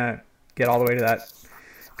we were gonna get all the way to that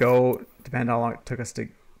depend how long it took us to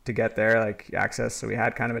get there, like access. So we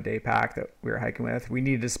had kind of a day pack that we were hiking with. We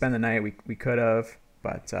needed to spend the night. We could have,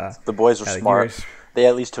 but The boys were smart. They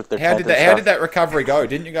at least took their How tent did that recovery go?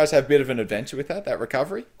 Didn't you guys have a bit of an adventure with that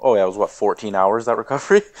recovery? Oh yeah, it was 14 hours, that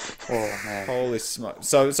recovery? Oh man. Holy smoke!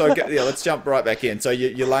 So yeah, let's jump right back in. So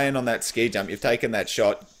you're laying on that ski jump. You've taken that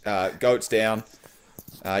shot. Goats down.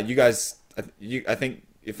 You guys, I think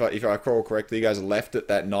if I recall correctly, you guys left it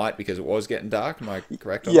that night because it was getting dark. Am I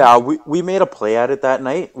correct on Yeah, that? we made a play at it that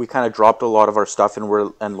night. We kind of dropped a lot of our stuff, and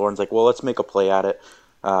Lauren's like, well, let's make a play at it.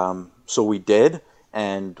 So we did,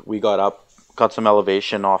 and we got some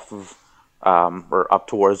elevation off of, or up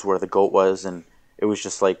towards where the goat was, and it was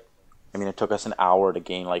just like, I mean, it took us an hour to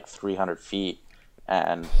gain like 300 feet,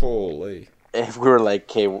 and Holy. if we were like,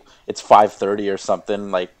 okay, it's 5:30 or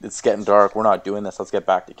something, like it's getting dark, we're not doing this, let's get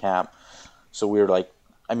back to camp. So we were like,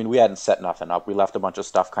 I mean, we hadn't set nothing up. We left a bunch of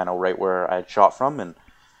stuff kind of right where I had shot from, and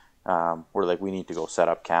we're like, we need to go set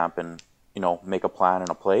up camp and, make a plan and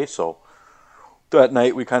a play. So that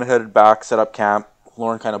night we kind of headed back, set up camp.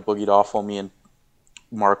 Lauren kind of boogied off while me and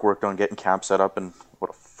Mark worked on getting camp set up, and what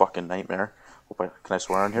a fucking nightmare. Can I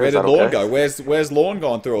swear on here? Where Is did that Lorne okay? go? Where's Lorne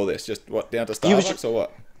gone through all this? Just what, down to Starbucks or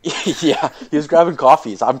what? Yeah, he was grabbing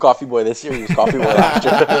coffees. I'm coffee boy this year. He was coffee boy last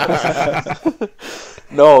year.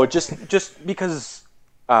 No, just because.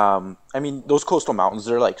 I mean, those coastal mountains,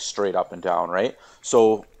 they're like straight up and down, right?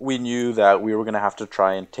 So we knew that we were going to have to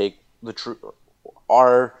try and take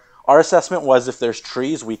our assessment was if there's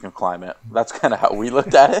trees, we can climb it. That's kind of how we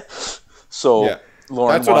looked at it. So Yeah.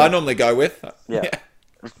 Lauren That's what I normally go with. Yeah.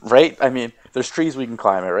 Right? I mean, there's trees, we can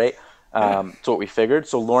climb it, right? That's what we figured.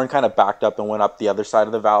 So Lauren kind of backed up and went up the other side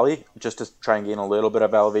of the valley just to try and gain a little bit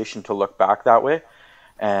of elevation to look back that way.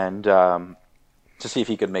 And to see if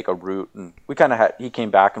he could make a route, and he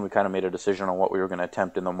came back and we kind of made a decision on what we were going to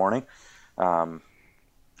attempt in the morning, but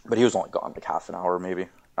he was only gone like half an hour maybe,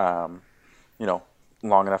 long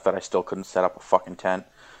enough that I still couldn't set up a fucking tent.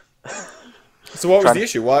 So what was the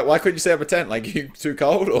issue? Why couldn't you set up a tent? Like, you too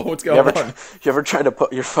cold, or what's going on? You ever tried to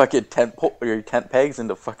put your fucking your tent pegs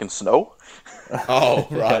into fucking snow? Oh,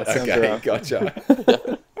 right, sounds okay, rough.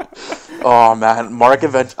 gotcha. Oh man, Mark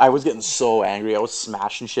I was getting so angry. I was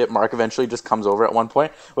smashing shit. Mark eventually just comes over at one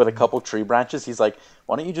point with a couple tree branches. He's like,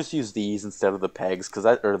 "Why don't you just use these instead of the pegs,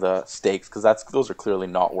 or the stakes? Because those are clearly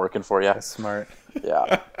not working for you." That's smart.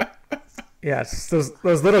 Yeah, yeah, it's those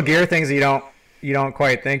little gear things that you don't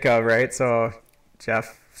quite think of, right? So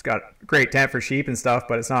Jeff's got a great tent for sheep and stuff,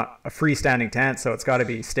 but it's not a freestanding tent, so it's got to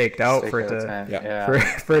be staked out for it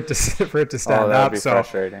to for it to stand that'd up. be So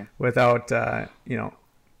frustrating. without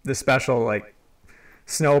the special like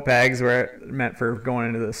snow pegs where it meant for going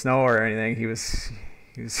into the snow or anything, he was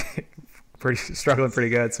struggling pretty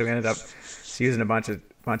good. So we ended up just using a bunch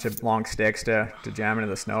of long sticks to jam into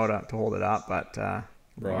the snow to hold it up. But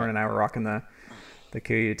Lauren and I were rocking the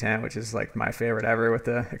Kuiu tent, which is like my favorite ever, with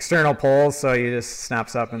the external poles. So you just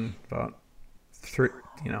snaps up in about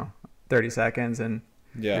 30 seconds and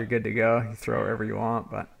you're good to go. You throw wherever you want,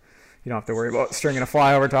 but you don't have to worry about stringing a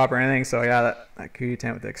fly over top or anything. So yeah, that Kuiu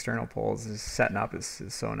tent with the external poles is setting up is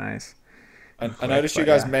so nice. I noticed you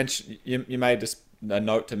guys mentioned, you made a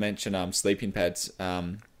note to mention sleeping pads.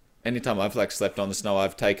 anytime I've like slept on the snow,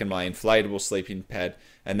 I've taken my inflatable sleeping pad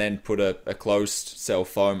and then put a closed cell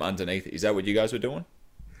foam underneath it. Is that what you guys were doing?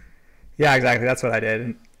 Yeah, exactly. That's what I did.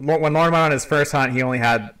 And when Lauren went on his first hunt, he only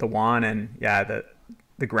had the one, and yeah,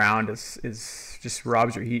 the ground is just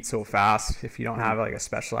robs your heat so fast if you don't have like a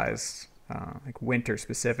specialized like winter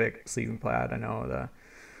specific sleeping pad. I know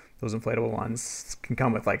those inflatable ones can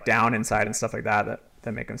come with like down inside and stuff like that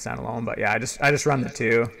make them stand alone. But yeah, I just run the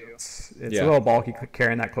two. It's a little bulky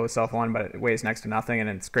carrying that closed cell one, but it weighs next to nothing, and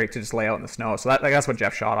it's great to just lay out in the snow. So that's what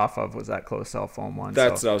Jeff shot off of, was that closed cell foam one.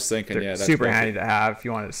 That's what I was thinking. Yeah, that's super handy to have if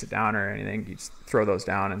you wanted to sit down or anything. You just throw those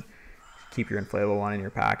down and keep your inflatable one in your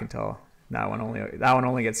pack until that one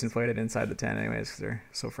only gets inflated inside the tent anyways, because they're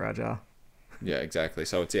so fragile. Yeah, exactly.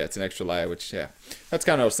 So it's an extra layer, which that's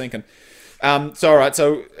kind of what I was thinking. So all right.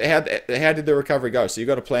 So how did the recovery go? So you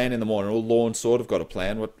got a plan in the morning. Well, Lorne sort of got a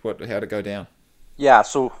plan. How'd it go down? Yeah,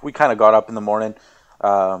 so we kind of got up in the morning.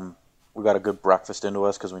 We got a good breakfast into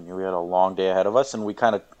us because we knew we had a long day ahead of us, and we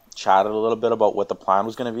kind of chatted a little bit about what the plan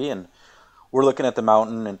was going to be. And we're looking at the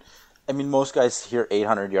mountain, and I mean, most guys hear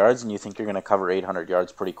 800 yards, and you think you're going to cover 800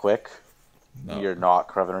 yards pretty quick. No. You're not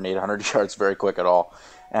covering 800 yards very quick at all.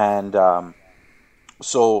 And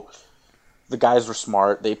so the guys were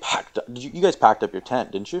smart. They packed up. You guys packed up your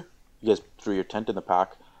tent, didn't you? You guys threw your tent in the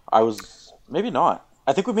pack. Maybe not.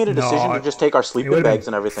 I think we made a decision to just take our sleeping bags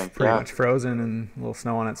and everything. Pretty much frozen and a little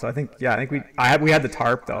snow on it. So I think we had the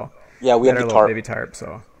tarp though. Yeah, we had the tarp. Baby tarp.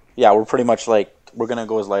 So yeah, we're pretty much like, we're gonna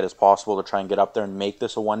go as light as possible to try and get up there and make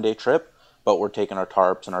this a 1-day trip. But we're taking our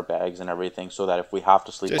tarps and our bags and everything so that if we have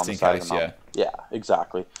to sleep just on the side of the mountain, yeah,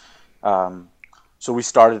 exactly. So we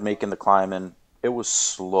started making the climb, and it was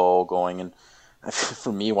slow going. And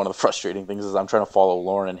for me, one of the frustrating things is I'm trying to follow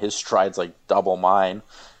Lauren, and his stride's like double mine.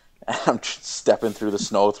 And I'm stepping through the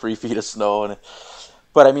snow, 3 feet of snow.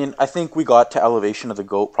 But I mean, I think we got to elevation of the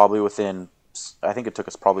goat probably within, I think it took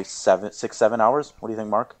us probably 6-7 hours. What do you think,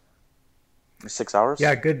 Mark? 6 hours?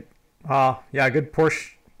 Yeah, good.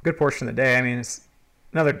 Good portion of the day. I mean, it's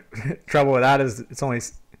another trouble with that is it's only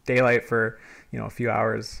daylight for a few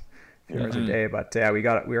hours a day. But yeah, we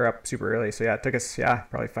were up super early, so yeah, it took us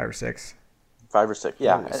probably 5 or 6. 5 or 6,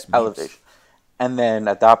 yeah, elevation. And then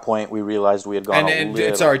at that point, we realized we had gone.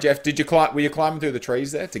 And sorry, Jeff, were you climbing through the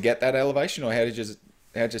trees there to get that elevation, or how did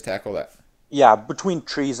you tackle that? Yeah, between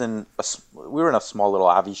trees and we were in a small little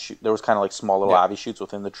avy shoot. There was kind of like small little avy shoots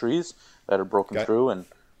within the trees that are broken through, and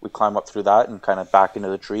we climb up through that and kind of back into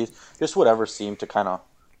the trees. Just whatever seemed to kind of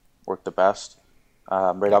work the best,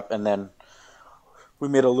 right up. And then we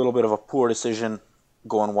made a little bit of a poor decision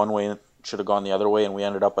going one way and should have gone the other way, and we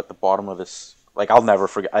ended up at the bottom of this. Like, I'll never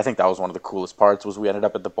forget. I think that was one of the coolest parts, was we ended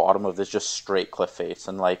up at the bottom of this just straight cliff face.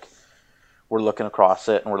 And, like, we're looking across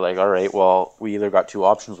it, and we're like, all right, well, we either got two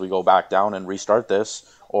options. We go back down and restart this,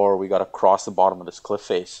 or we got to cross the bottom of this cliff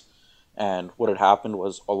face. And what had happened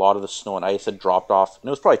was a lot of the snow and ice had dropped off. And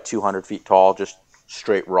it was probably 200 feet tall, just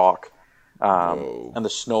straight rock. And the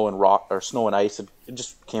snow and ice, it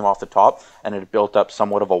just came off the top, and it had built up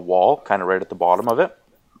somewhat of a wall kind of right at the bottom of it.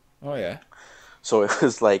 Oh, yeah. So it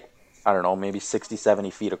was like, I don't know, maybe 60, 70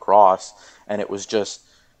 feet across, and it was just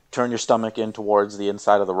turn your stomach in towards the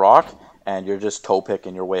inside of the rock, and you're just toe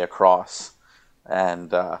picking your way across.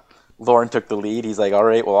 And Lauren took the lead. He's like, all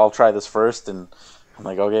right, well, I'll try this first. And I'm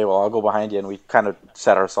like, okay, well, I'll go behind you. And we kind of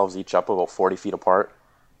set ourselves each up about 40 feet apart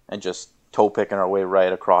and just toe picking our way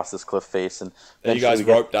right across this cliff face. And are you guys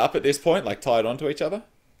roped up at this point, like tied onto each other?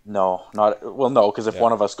 No, because if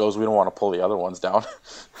one of us goes, we don't want to pull the other ones down.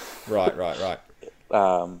 Right.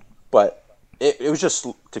 But it was just,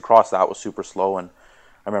 to cross that was super slow, and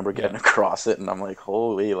I remember getting across it, and I'm like,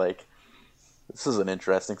 holy, like, this is an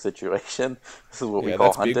interesting situation. This is what we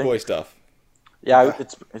call hunting. Big boy stuff. Yeah,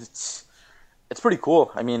 it's pretty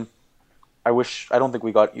cool. I mean, I don't think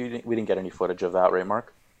we didn't get any footage of that, right,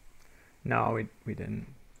 Mark? No, we didn't.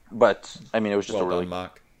 But I mean, it was just well a really done,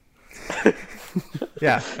 Mark.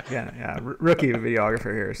 Yeah. Rookie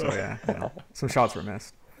videographer here, so some shots were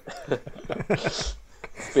missed.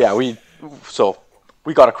 Yeah, we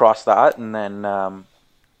got across that, and then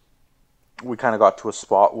we kind of got to a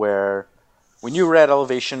spot where we knew we were at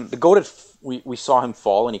elevation. The goat we saw him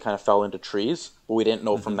fall, and he kind of fell into trees, but we didn't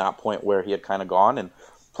know from that point where he had kind of gone. And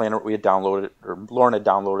Lauren had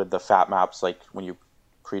downloaded the fat maps, like when you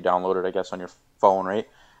pre-download it, I guess, on your phone, right?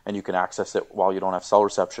 And you can access it while you don't have cell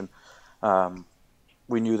reception.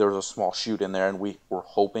 We knew there was a small chute in there, and we were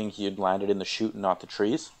hoping he had landed in the chute and not the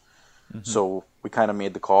trees. Mm-hmm. So we kind of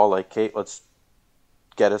made the call, like, Kate, let's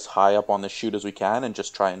get as high up on the chute as we can and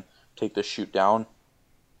just try and take this chute down,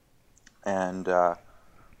 and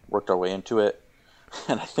worked our way into it.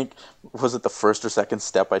 And I think, was it the first or second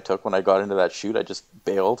step I took when I got into that chute? I just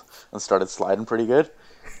bailed and started sliding pretty good.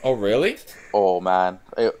 Oh, really? Oh, man.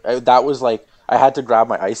 That was like, I had to grab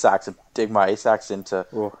my ice axe and dig my ice axe into...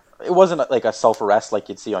 Whoa. It wasn't like a self-arrest like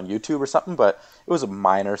you'd see on YouTube or something, but it was a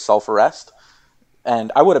minor self-arrest.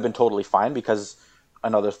 And I would have been totally fine because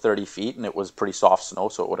another 30 feet and it was pretty soft snow,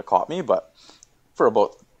 so it would have caught me. But for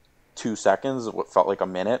about 2 seconds, what felt like a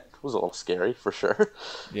minute, it was a little scary for sure.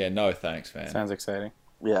 Yeah, no thanks, man. Sounds exciting.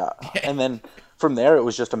 Yeah. And then from there, it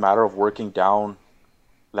was just a matter of working down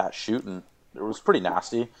that chute, and it was pretty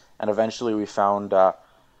nasty. And eventually we found...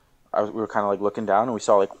 we were kind of like looking down and we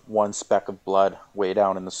saw like one speck of blood way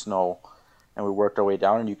down in the snow, and we worked our way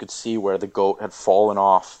down and you could see where the goat had fallen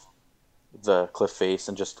off the cliff face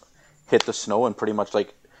and just hit the snow, and pretty much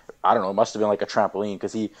like, I don't know, it must have been like a trampoline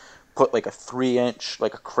because he put like a 3-inch,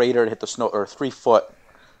 like a crater to hit the snow, or 3-foot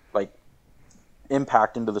like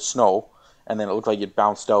impact into the snow, and then it looked like it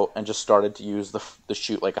bounced out and just started to use the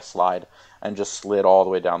chute like a slide and just slid all the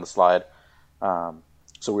way down the slide.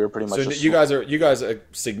 So we were pretty much. So you guys are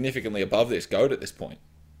significantly above this goat at this point.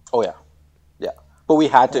 Oh yeah, yeah. But we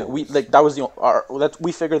had to. We like that was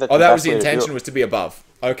we figured that. Oh, that was the intention, was to be above.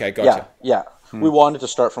 Okay, gotcha. Yeah. We wanted to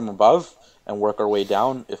start from above and work our way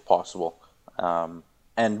down if possible.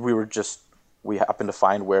 And we happened to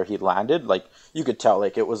find where he landed. Like you could tell,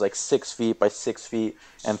 like it was like 6 feet by 6 feet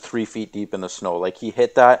and 3 feet deep in the snow. Like he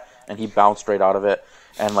hit that and he bounced right out of it.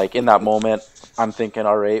 And like in that moment, I'm thinking,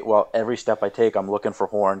 all right, well, every step I take, I'm looking for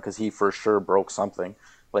Horn because he for sure broke something.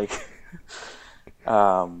 Like,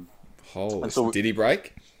 did he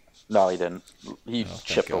break? No, he didn't. He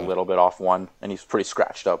chipped a little bit off one, and he's pretty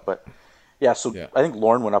scratched up. But yeah, I think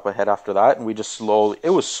Lauren went up ahead after that, and we just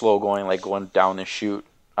it was slow going, like going down the chute,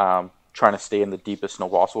 trying to stay in the deepest snow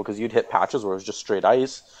possible because you'd hit patches where it was just straight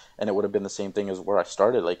ice, and it would have been the same thing as where I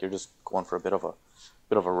started. Like you're just going for a bit of a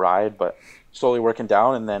ride, but slowly working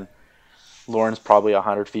down, and then Lauren's probably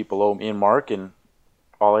 100 feet below me and Mark, and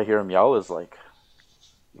all I hear him yell is like,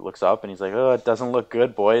 he looks up and he's like, "Oh, it doesn't look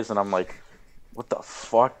good, boys," and I'm like, what the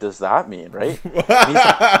fuck does that mean, right?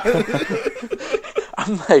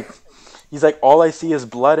 I'm like, he's like, all I see is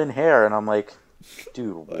blood and hair, and I'm like,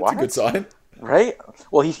 dude, what? That's a good sign, right?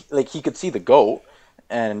 Well, he could see the goat,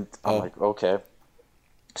 and I'm like, okay.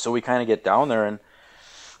 So we kind of get down there, and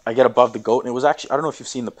I get above the goat, and it was actually, I don't know if you've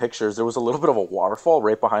seen the pictures, there was a little bit of a waterfall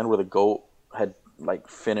right behind where the goat had like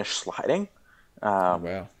finished sliding.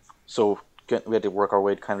 Wow. So we had to work our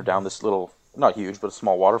way kind of down this little, not huge, but a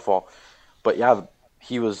small waterfall. But yeah,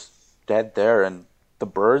 he was dead there, and the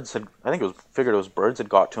birds had, I think it was birds had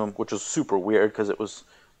got to him, which was super weird because it was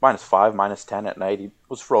 -5, -10 at night. He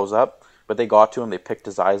was froze up, but they got to him. They picked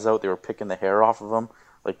his eyes out. They were picking the hair off of him.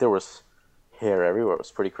 Like there was hair everywhere. It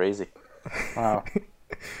was pretty crazy. Wow.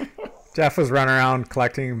 Jeff was running around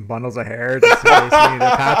collecting bundles of hair just in case he needed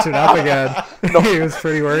to patch it up again. No, he was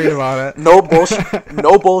pretty worried about it. No bullshit.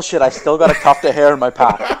 No bullshit. I still got a tuft of hair in my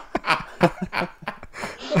pack.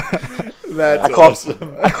 That's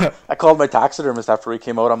awesome. I called my taxidermist after he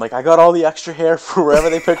came out. I'm like, I got all the extra hair for wherever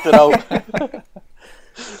they picked it out.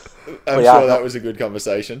 I'm sure that was a good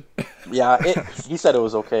conversation. Yeah, he said it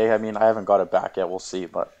was okay. I mean, I haven't got it back yet. We'll see.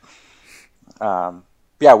 But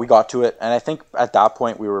yeah, we got to it. And I think at that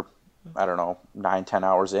point we were, I don't know, 9-10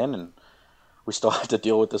 hours in. And we still had to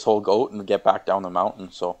deal with this whole goat and get back down the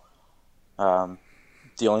mountain. So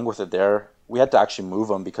dealing with it there, we had to actually move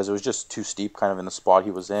him because it was just too steep kind of in the spot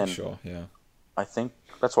he was in. Sure, yeah. I think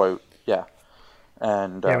that's why, yeah.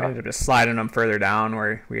 And we ended up just sliding him further down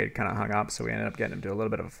where we had kind of hung up, so we ended up getting him to a little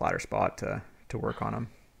bit of a flatter spot to work on him.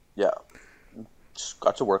 Yeah, just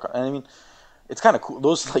got to work on. And I mean, it's kind of cool.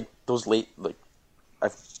 Those late, like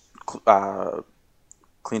I've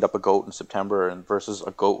cleaned up a goat in September and versus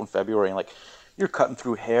a goat in February, and like you're cutting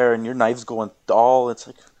through hair and your knife's going dull. It's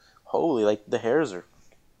like, holy, like the hairs are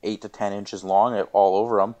 8 to 10 inches long all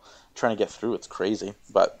over them. Trying to get through, it's crazy.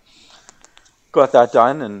 But got that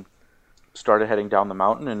done and started heading down the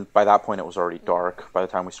mountain, and by that point it was already dark by the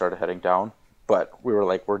time we started heading down. But we were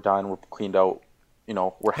like, we're done, we're cleaned out, you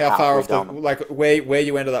know, we're how far off down like where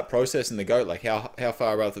you ended that process in the goat, like how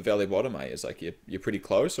far above the valley bottom are you? Is like you're pretty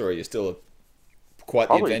close, or are you still quite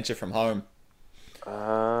the adventure from home?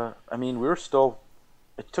 I mean, we were still,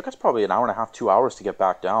 it took us probably an hour and a half, 2 hours to get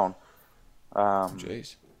back down.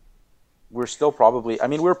 Jeez. We're still probably, I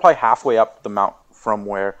mean, we were probably halfway up the mount from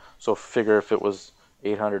where, so figure if it was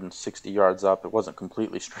 860 yards up, it wasn't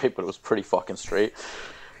completely straight, but it was pretty fucking straight.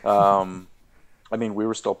 I mean, we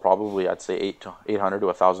were still probably, I'd say 800 to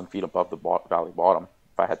 1,000 feet above the valley bottom,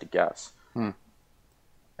 if I had to guess. And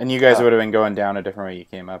you guys would have been going down a different way you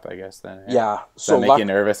came up, I guess, then. Yeah. So that make you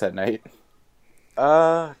nervous at night?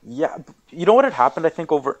 Yeah. You know what had happened? I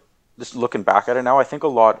think over just looking back at it now, I think it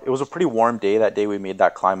was a pretty warm day that day we made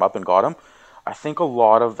that climb up and got him. I think a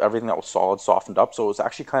lot of everything that was solid softened up, so it was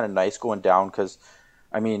actually kind of nice going down because,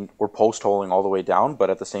 I mean, we're post-holing all the way down,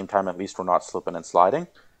 but at the same time, at least we're not slipping and sliding.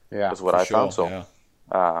 Yeah, is what I found. So,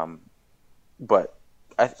 yeah. But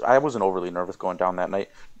I wasn't overly nervous going down that night.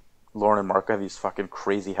 Lauren and Mark have these fucking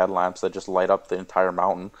crazy headlamps that just light up the entire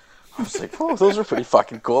mountain. I was like, oh, those are pretty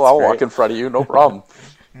fucking cool. I'll walk in front of you, no problem.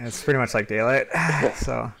 Yeah, it's pretty much like daylight,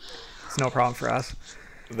 so it's no problem for us.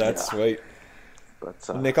 That's sweet.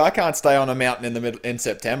 But, Nick, I can't stay on a mountain in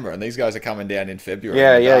September, and these guys are coming down in February.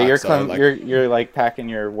 Yeah, Dark, you're like packing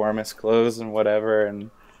your warmest clothes and whatever,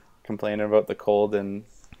 and complaining about the cold and.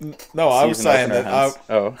 No, I was saying that.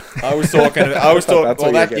 I was talking. That's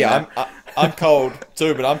I'm cold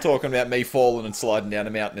too, but I'm talking about me falling and sliding down a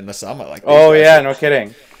mountain in the summer. Like, no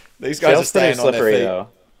kidding. These guys are staying on their feet. Though.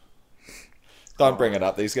 Don't bring it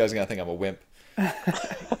up. These guys are going to think I'm a wimp.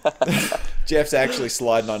 Jeff's actually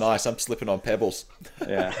sliding on ice. I'm slipping on pebbles.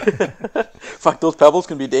 Yeah. Fuck, those pebbles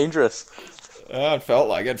can be dangerous. It felt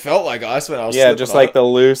like ice when I was. Yeah, just like the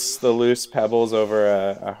loose pebbles over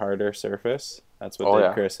a harder surface. That's what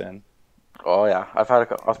did Chris in. Oh yeah, I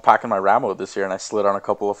was packing my Ramo this year and I slid on a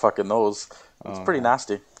couple of fucking those. It's pretty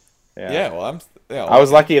nasty. Yeah. I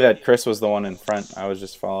was lucky that Chris was the one in front. I was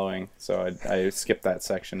just following, so I skipped that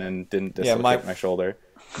section and didn't dislocate my shoulder.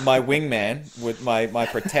 My wingman with my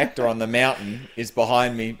protector on the mountain is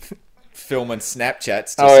behind me, filming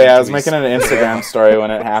Snapchats. I was making an Instagram story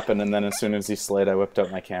when it happened, and then as soon as he slid, I whipped up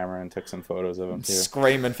my camera and took some photos of him too.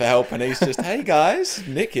 Screaming for help, and he's just, "Hey guys,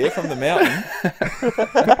 Nick here from the mountain."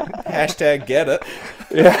 #get it.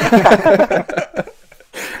 Yeah.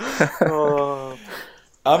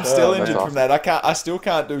 I'm still injured from that. I still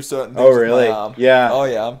can't do certain things. Oh really? With my arm. Yeah. Oh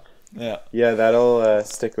yeah. Yeah. Yeah, that'll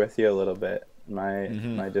stick with you a little bit.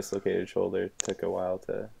 My dislocated shoulder took a while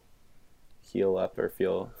to heal up or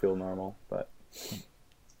feel normal, but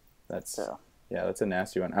that's a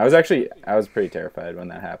nasty one. I was pretty terrified when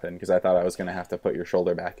that happened because I thought I was going to have to put your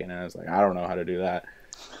shoulder back in, and I was like, I don't know how to do that.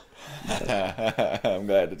 I'm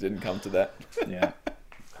glad it didn't come to that. Yeah,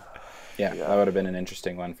 that would have been an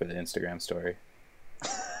interesting one for the Instagram story.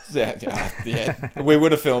 Yeah. We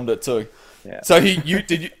would have filmed it too. Yeah. So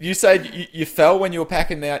you said you fell when you were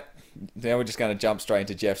packing that. Now we're just going to jump straight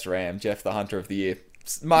into Jeff's Ram, Jeff the Hunter of the Year.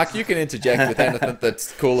 Mark, you can interject with anything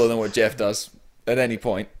that's cooler than what Jeff does at any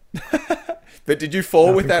point. But did you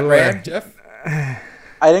fall with that Ram, Jeff?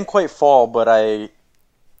 I didn't quite fall, but I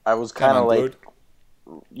was kind of like,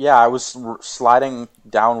 I was sliding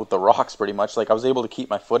down with the rocks pretty much. Like I was able to keep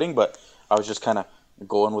my footing, but I was just kind of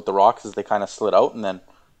going with the rocks as they kind of slid out, and then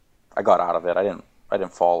I got out of it. I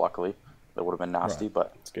didn't fall, luckily. That would have been nasty,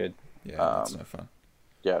 but it's good. Yeah, that's no fun.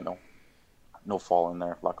 Yeah, no fall in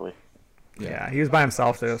there, luckily. Yeah, he was by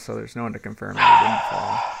himself though, so there's no one to confirm that he didn't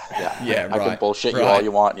fall. Yeah, right. I can bullshit you all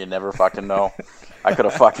you want, and you never fucking know. I could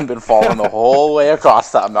have fucking been falling the whole way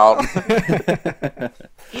across that mountain.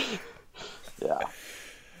 Yeah.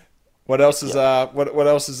 What else is what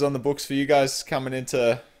else is on the books for you guys coming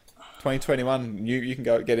into 2021? You can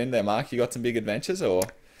go get in there, Mark. You got some big adventures, or?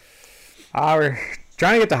 We're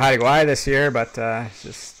trying to get to Haida Gwaii this year, but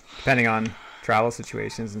just depending on travel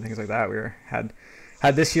situations and things like that, we had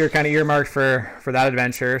this year kind of earmarked for that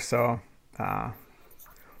adventure. So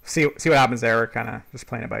see what happens there. We're kind of just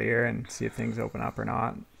playing it by ear and see if things open up or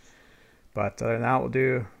not. But other than that, we'll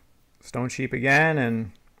do Stone Sheep again,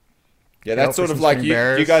 and that's sort of like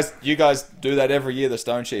you guys do that every year, the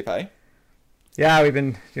Stone Sheep, hey? Yeah, we've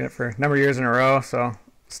been doing it for a number of years in a row, so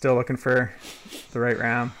still looking for the right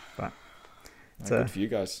ram. But it's good for you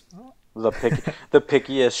guys. The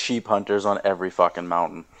pickiest sheep hunters on every fucking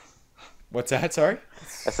mountain. What's that? Sorry?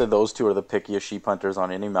 I said those two are the pickiest sheep hunters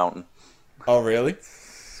on any mountain. Oh, really?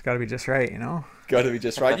 It's got to be just right, you know? Got to be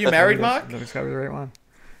just right. You married, Mark? It's got to be the right one.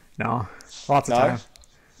 No. Lots of time.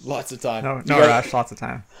 Lots of time. No rush. Lots of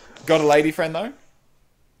time. Got a lady friend, though?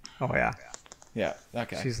 Oh, yeah. Yeah,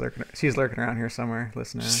 okay. She's lurking around here somewhere,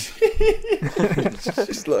 listening. She's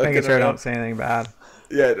lurking making sure I don't say anything bad.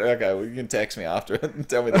 Yeah, okay. Well, you can text me after it and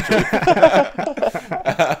tell me the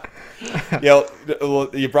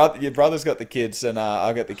truth. Your brother's got the kids, and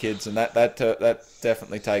I got the kids, and that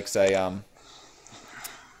definitely takes a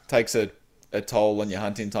toll on your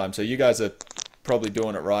hunting time. So you guys are probably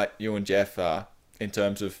doing it right, you and Jeff, in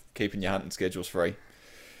terms of keeping your hunting schedules free.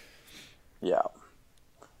 Yeah.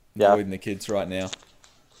 Avoiding the kids right now.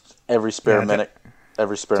 Every spare minute.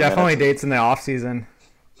 Jeff only dates in the off season.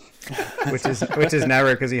 which is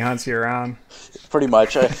never, because he hunts year round. Pretty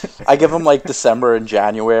much. I give him like December and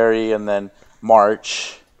January, and then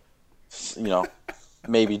March.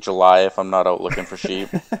 maybe July if I'm not out looking for sheep.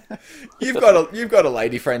 You've got a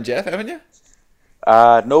lady friend, Jeff, haven't you?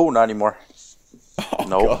 No, not anymore. Oh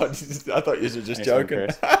No. God, I thought you were just joking.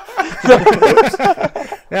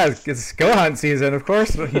 Yeah, it's goat hunt season. Of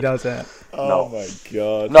course he does that. Oh my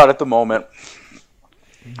God, Not at the moment.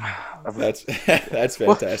 that's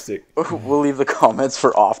fantastic. We'll leave the comments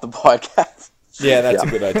for off the podcast. Yeah, that's a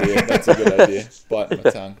good idea. That's a good idea. Biting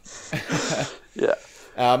my tongue. Yeah.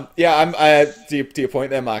 To your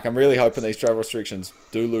point there, Mark, I'm really hoping these travel restrictions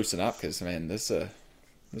do loosen up because, man, there's a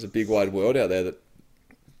big wide world out there that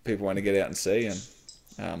people want to get out and see.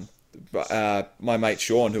 And my mate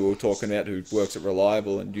Sean, who we were talking about, who works at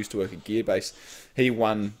Reliable and used to work at Gearbase, he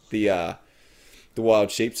won the Wild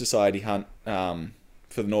Sheep Society hunt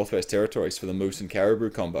for the Northwest Territories for the moose and caribou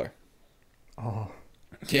combo. Oh,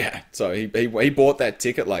 Yeah, so he bought that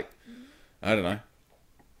ticket like, I don't know,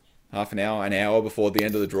 half an hour before the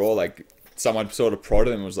end of the draw. Like, someone sort of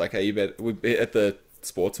prodded him and was like, "Hey, you better," at the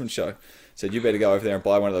Sportsman show, said, "You better go over there and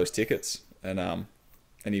buy one of those tickets." And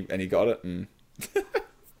he got it, and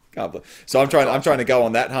can't believe. So I'm trying to go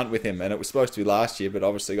on that hunt with him, and it was supposed to be last year, but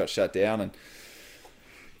obviously got shut down.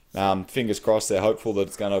 And fingers crossed, they're hopeful that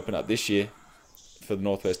it's going to open up this year for the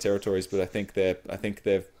Northwest Territories. But I think they've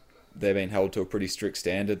been held to a pretty strict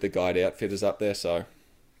standard, the guide outfitters up there. So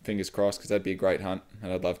fingers crossed, because that'd be a great hunt,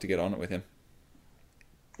 and I'd love to get on it with him.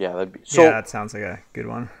 Yeah, that'd be yeah, that sounds like a good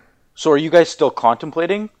one. So are you guys still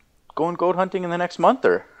contemplating going goat hunting in the next month,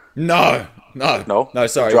 or? No.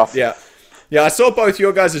 Sorry. Drop. Yeah. I saw both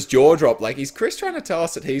your guys' jaw drop. Like, is Chris trying to tell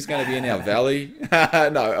us that he's going to be in our valley? No,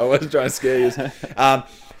 I wasn't trying to scare you.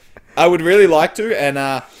 I would really like to,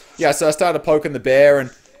 and so I started poking the bear,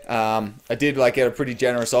 and I did get a pretty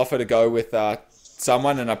generous offer to go with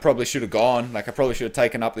someone, and I probably should have gone. Like, I probably should have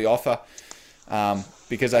taken up the offer,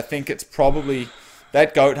 because I think it's probably,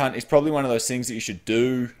 that goat hunt is probably one of those things that you should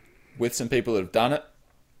do with some people that have done it,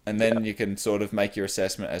 and then you can sort of make your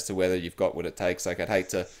assessment as to whether you've got what it takes. Like, I'd hate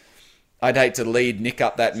to lead Nick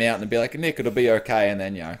up that mountain and be like, "Nick, it'll be okay," and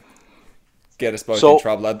then get us both in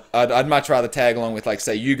trouble. I'd much rather tag along with,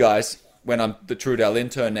 say, you guys when I'm the Trudell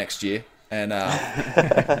intern next year, and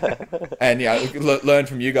learn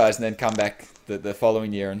from you guys, and then come back the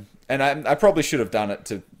following year. And I probably should have done it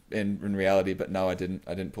in reality, but no, I didn't.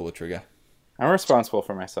 I didn't pull the trigger. I'm responsible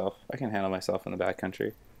for myself. I can handle myself in the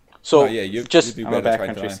backcountry. So you'd be I'm a better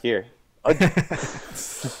trained backcountry than I am.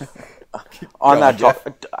 skier. On Go that on, Jeff.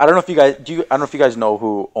 topic, I don't know if you guys know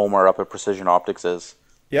who Omar up at Precision Optics is.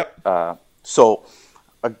 Yep. So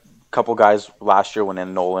a couple guys last year went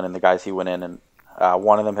in, Nolan and the guys he went in, and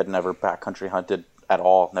one of them had never backcountry hunted at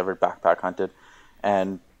all, never backpack hunted.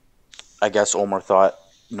 And I guess Omar thought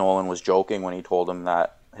Nolan was joking when he told him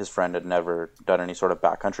that his friend had never done any sort of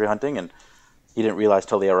backcountry hunting, and he didn't realize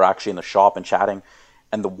till they were actually in the shop and chatting.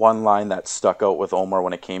 And the one line that stuck out with Omar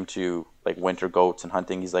when it came to winter goats and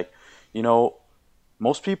hunting, he's like,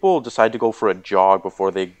 most people decide to go for a jog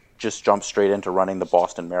before they just jump straight into running the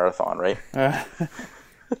Boston Marathon, right? That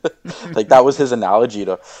was his analogy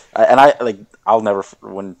to, and I'll never,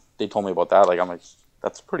 when they told me about that, I'm like,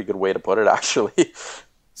 that's a pretty good way to put it, actually.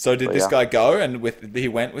 So did this guy go, and he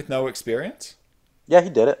went with no experience? Yeah, he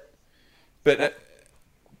did it. But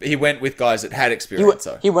he went with guys that had experience,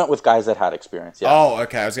 though. He went with guys that had experience, yeah. Oh,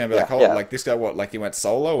 okay. I was going to be Yeah. this guy, what, he went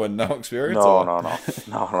solo and no experience? No.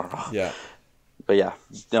 Yeah. But yeah,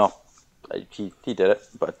 no, he did it.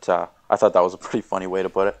 But I thought that was a pretty funny way to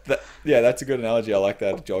put it. That's a good analogy. I like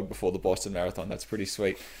that, a jog before the Boston Marathon. That's pretty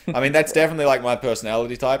sweet. I mean, that's definitely my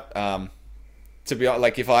personality type. To be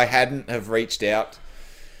honest, if I hadn't have reached out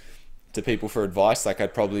to people for advice,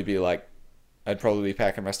 I'd probably be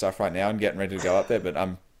packing my stuff right now and getting ready to go up there. But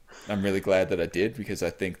I'm really glad that I did, because I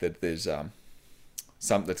think that there's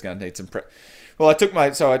something that's going to need some prep. Well, I took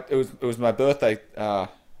it was my birthday. It was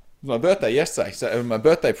my birthday yesterday. So it was my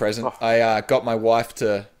birthday present. I got my wife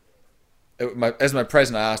as my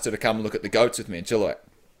present. I asked her to come and look at the goats with me in Chilliwack.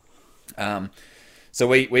 So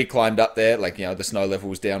we climbed up there. The snow level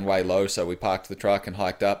was down way low, so we parked the truck and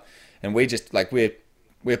hiked up. And we just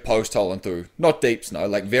we're post holing through, not deep snow,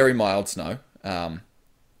 very mild snow.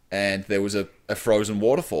 And there was a frozen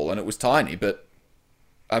waterfall, and it was tiny, but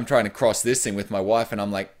I'm trying to cross this thing with my wife, and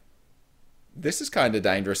I'm like, this is kind of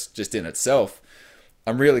dangerous just in itself.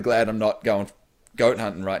 I'm really glad I'm not going goat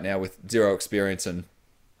hunting right now with zero experience and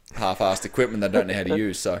half-assed equipment that I don't know how to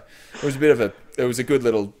use. So it was it was a good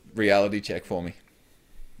little reality check for me.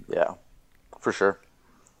 Yeah, for sure.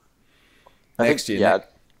 Next year,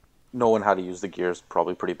 knowing how to use the gear is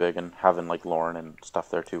probably pretty big, and having Lauren and stuff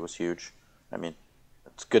there too was huge. I mean,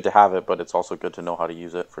 it's good to have it, but it's also good to know how to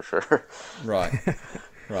use it, for sure. Right.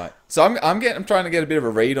 Right. So I'm trying to get a bit of a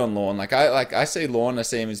read on Lorne. I see Lorne. I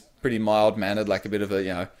see him as pretty mild mannered, like a bit of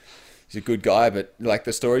a he's a good guy. But like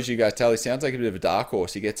the stories you guys tell, he sounds like a bit of a dark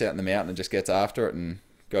horse. He gets out in the mountain and just gets after it and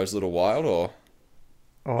goes a little wild. Or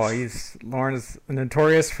Lorne is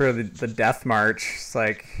notorious for the death march. It's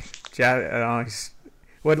like Jeff, he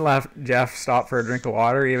wouldn't let Jeff stop for a drink of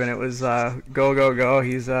water. Even it was go go go.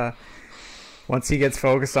 He's once he gets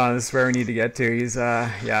focused on this is where we need to get to. He's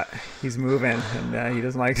moving, and he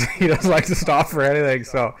doesn't like to stop for anything.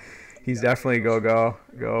 So he's definitely go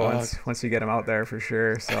once you get him out there for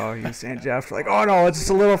sure. So he's saying Jeff like, oh no, it's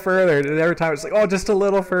just a little further. And every time it's like, oh, just a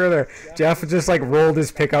little further. Jeff just like rolled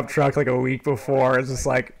his pickup truck like a week before. It's just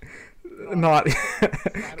like not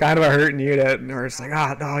kind of a hurting unit, and we're just like,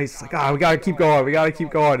 no, he's like, we gotta keep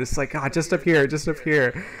going. It's like, just up here.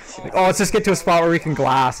 Like, let's just get to a spot where we can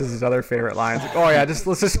glass is his other favorite line. It's like,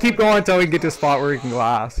 let's just keep going until we can get to a spot where we can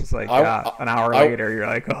glass. It's like an hour later you're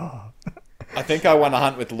like, I think I want to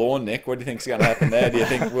hunt with Lorne, Nick. What do you think's going to happen there? Do you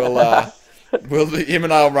think we'll him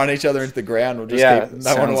and I'll run each other into the ground? We'll just keep,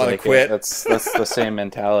 no one will want to quit. That's the same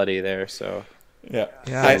mentality there. So yeah.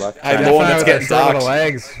 Hey, Lorne, it's getting dark.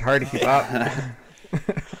 Legs, hard to keep up.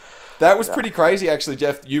 That was pretty crazy, actually,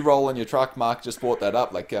 Jeff. You rolling your truck, Mark just brought that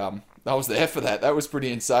up. Like, I was there for that. That was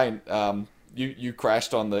pretty insane. You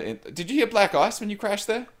crashed on the. Did you hit black ice when you crashed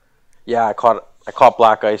there? Yeah, I caught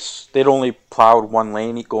black ice. They'd only plowed one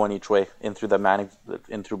lane going each way in through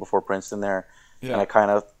before Princeton there, and I kind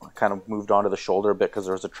of moved onto the shoulder a bit because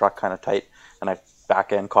there was a truck kind of tight, and I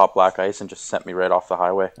back end caught black ice and just sent me right off the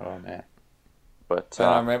highway. Oh man! But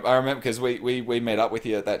I remember because we met up with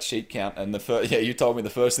you at that sheep count, and you told me the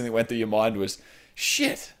first thing that went through your mind was,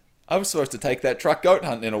 shit, I was supposed to take that truck goat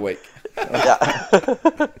hunting in a week. Yeah,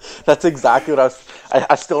 that's exactly what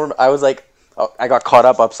I still remember. I was like. I got caught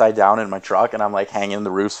up upside down in my truck, and I'm like hanging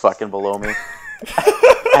the roofs fucking below me.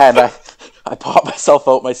 And I popped myself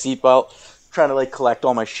out my seatbelt, trying to like collect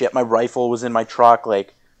all my shit. My rifle was in my truck.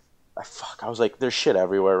 Like, I was like, there's shit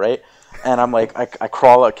everywhere, right? And I'm like, I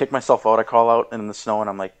crawl out, kick myself out. I crawl out in the snow, and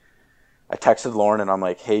I'm like, I texted Lorne, and I'm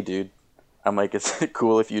like, hey, dude. I'm like, is it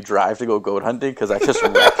cool if you drive to go goat hunting? Because I just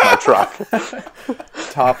wrecked my truck.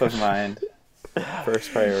 Top of mind.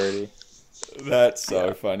 First priority. That's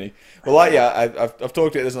so funny. Well, I've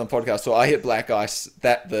talked about this on the podcast. So I hit black ice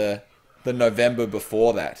the November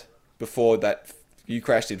before that. Before that, you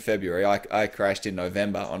crashed in February. I crashed in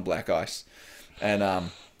November on black ice, and I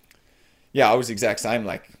was the exact same.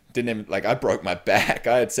 Like didn't even like I broke my back.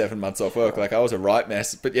 I had 7 months off work. Like I was a right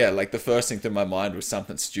mess. But yeah, like the first thing through my mind was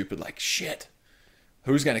something stupid. Like shit,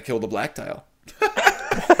 who's going to kill the blacktail?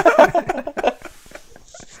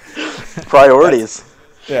 Priorities.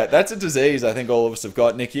 Yeah, that's a disease I think all of us have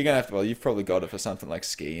got. Nick, you're going to have to, well, you've probably got it for something like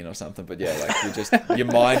skiing or something, but yeah, like your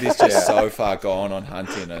mind is just so far gone on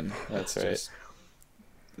hunting, and that's right.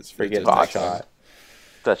 It's forget the shot.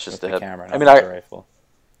 That's just the it. Camera, I mean, the rifle.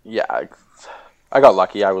 Yeah, I got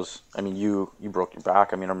lucky. You broke your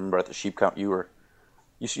back. I mean, I remember at the sheep count, you were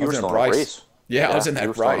still in a race. Yeah, I was in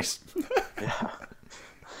that race. Yeah.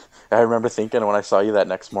 I remember thinking when I saw you that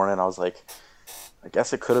next morning, I was like, I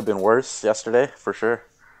guess it could have been worse yesterday, for sure.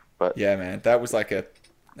 But yeah, man, that was like a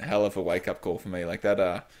hell of a wake up call for me. Like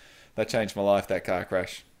that changed my life. That car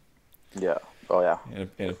crash. Yeah. Oh yeah.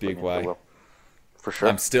 In a big way. For sure.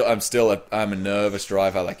 I'm a nervous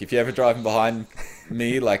driver. Like if you're ever driving behind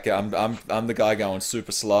me, like I'm the guy going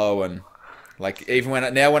super slow, and like even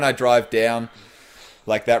when I drive down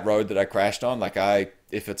like that road that I crashed on, like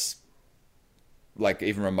if it's like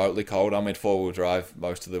even remotely cold, I'm in 4-wheel drive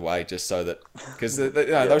most of the way, just so that because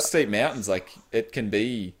those steep mountains, like it can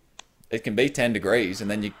be 10 degrees,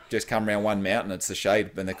 and then you just come around one mountain, it's the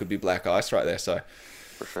shade, and there could be black ice right there. So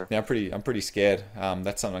for sure, yeah, I'm pretty scared.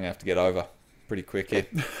 That's something I have to get over pretty quick here.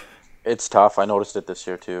 It's tough. I noticed it this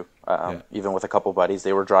year too. Even with a couple buddies,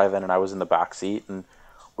 they were driving, and I was in the back seat, and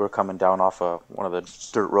we were coming down off one of the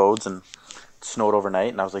dirt roads, and it snowed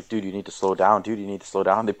overnight, and I was like, dude, you need to slow down.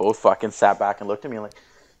 They both fucking sat back and looked at me like,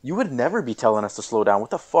 you would never be telling us to slow down. What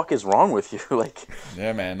the fuck is wrong with you? Like,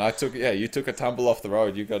 yeah, man, you took a tumble off the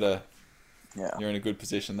road. You're in a good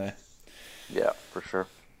position there. Yeah, for sure.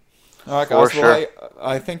 All right, guys. Well,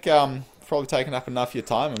 I think probably taken up enough of your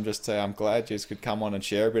time. I'm glad you could come on and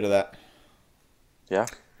share a bit of that. Yeah.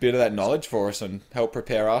 Bit of that knowledge for us and help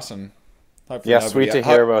prepare us, and hopefully. Yeah, sweet to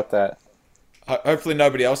hear about that. Hopefully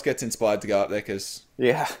nobody else gets inspired to go up there, because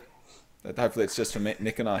hopefully it's just for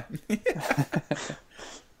Nick and I.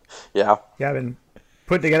 Yeah. Yeah, I've been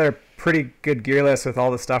putting together a pretty good gear list with all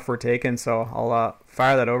the stuff we're taking, so I'll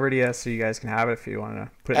fire that over to you so you guys can have it if you want to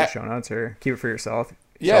put it in the show notes or keep it for yourself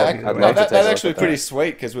Yeah, So, that'd love to take a look actually at be pretty that.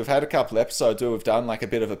 sweet because we've had a couple episodes where we've done like a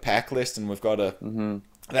bit of a pack list and we've got a.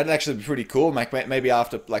 That'd actually be pretty cool. Maybe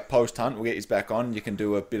after like post hunt, we'll get you back on. You can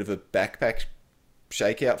do a bit of a backpack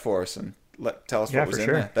shakeout for us and tell us Yeah, what was for in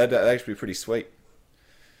sure. there. That'd actually be pretty sweet.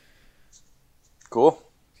 Cool.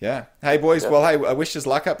 Yeah. Hey boys, well, hey, I wish you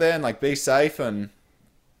luck up there and like be safe and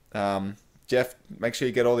Jeff, make sure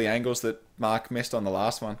you get all the angles that Mark missed on the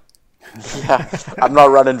last one. Yeah, I'm not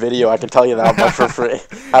running video. I can tell you that much for free.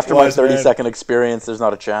 After my Wise man. 30-second experience, there's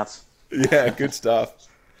not a chance. Yeah, good stuff.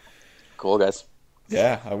 Cool, guys.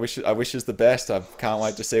 Yeah, I wish us the best. I can't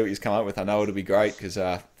wait to see what you come up with. I know it'll be great because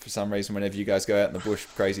for some reason, whenever you guys go out in the bush,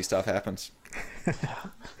 crazy stuff happens.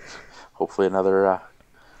 Hopefully another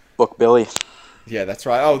book Billy. Yeah, that's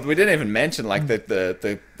right. Oh, we didn't even mention like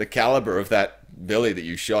the caliber of that Billy that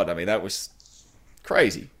you shot. I mean, that was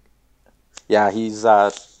crazy. Yeah, he's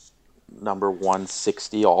number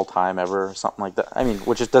 160 all time ever, or something like that. I mean,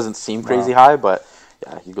 which just doesn't seem crazy high, but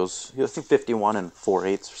yeah, he goes 51 and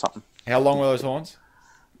 4/8 or something. How long were those horns?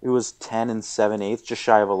 It was 10 and 7/8, just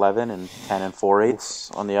shy of 11, and 10 and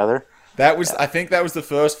 4/8 on the other. That was, I think that was the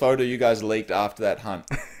first photo you guys leaked after that hunt.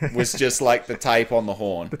 Was just like the tape on the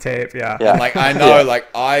horn. The tape, yeah. Yeah. And like I know, like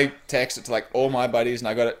I texted to like all my buddies, and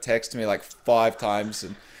I got it text to me like 5 times,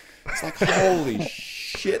 and it's like holy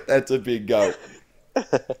shit, that's a big goat.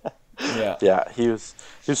 Yeah. Yeah, he was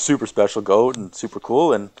super special goat and super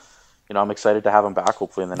cool, and you know I'm excited to have him back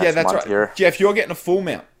hopefully in the next Yeah, that's month right. here. Jeff, you're getting a full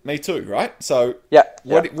mount. Me too, right? So Yeah.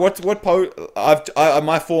 I've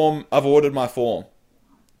ordered my form.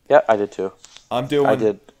 Yeah, I did too. I'm doing I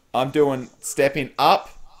did. I'm doing stepping up.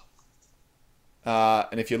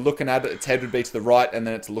 And if you're looking at it, its head would be to the right, and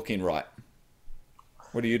then it's looking right.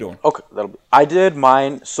 What are you doing? Okay, I did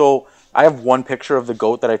mine. So I have one picture of the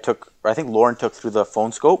goat that I took. I think Lauren took through the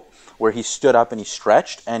phone scope, where he stood up and he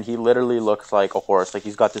stretched, and he literally looks like a horse. Like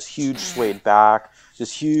he's got this huge swayed back,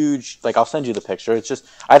 this huge. Like I'll send you the picture. It's just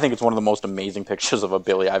I think it's one of the most amazing pictures of a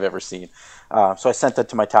Billy I've ever seen. So I sent that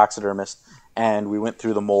to my taxidermist, and we went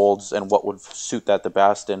through the molds and what would suit that the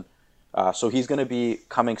best. And so he's going to be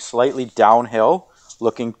coming slightly downhill,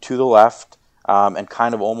 looking to the left. And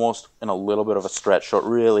kind of almost in a little bit of a stretch, so it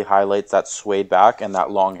really highlights that swayed back and that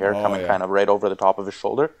long hair coming kind of right over the top of his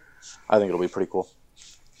shoulder. I think it'll be pretty cool.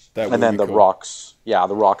 And then the cool. rocks,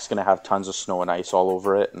 the rock's gonna have tons of snow and ice all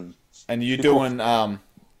over it, And you doing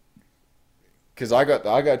because I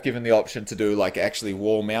got given the option to do like actually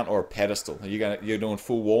wall mount or a pedestal. You're doing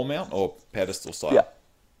full wall mount or pedestal style?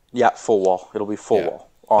 yeah, full wall. It'll be full wall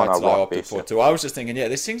on That's a what I rock opted base. for too. I was just thinking,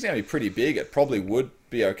 this thing's gonna be pretty big. It probably would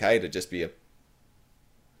be okay to just be a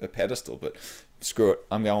pedestal, but screw it.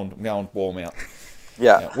 I'm going wall mount.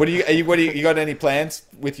 Yeah. What do you got any plans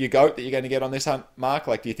with your goat that you're going to get on this hunt, Mark?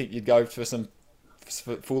 Like, do you think you'd go for some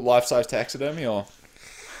full life-size taxidermy or?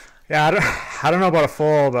 Yeah, I don't know about a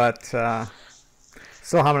full, but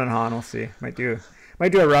still humming and hawing. We'll see. Might do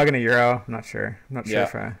a rug and a euro. I'm not sure. I'm not sure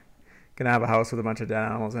if I'm gonna have a house with a bunch of dead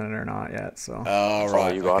animals in it or not yet. So. Oh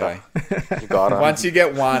right, you got okay. You got it. Once you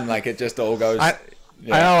get one, like it just all goes. I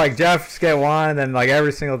know, like Jeff's get one, and then like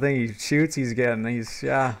every single thing he shoots, he's getting. He needs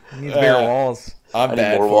bigger walls. I'm I need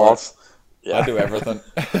bad more for walls. it. Yeah. I do everything.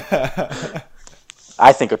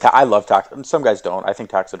 I think I love taxidermy. Some guys don't. I think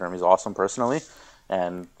taxidermy is awesome personally,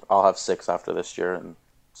 and I'll have 6 after this year and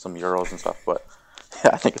some euros and stuff. But yeah,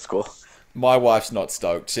 I think it's cool. My wife's not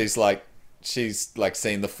stoked. She's like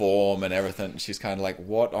seen the form and everything. She's kind of like,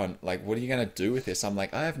 what are you going to do with this? I'm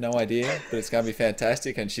like, I have no idea, but it's going to be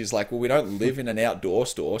fantastic. And she's like, well, we don't live in an outdoor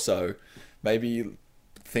store, so maybe you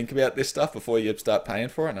think about this stuff before you start paying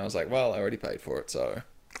for it. And I was like, well, I already paid for it, so.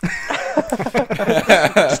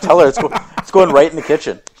 Just tell her it's going right in the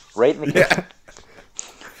kitchen. Right in the kitchen.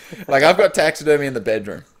 Like, I've got taxidermy in the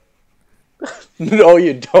bedroom. No,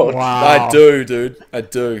 you don't. Wow. I do, dude. I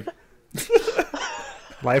do.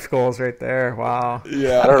 Life goals right there. Wow.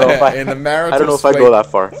 Yeah. I don't know if I in the marital I don't know if suite. I go that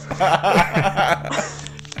far.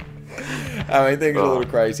 I mean, things are a little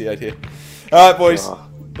crazy out here. All right, boys.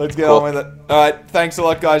 Let's get on with it. All right. Thanks a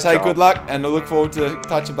lot, guys. Hey, good luck. And I look forward to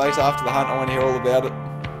touching base after the hunt. I want to hear all about it.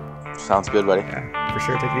 Sounds good, buddy. Yeah, for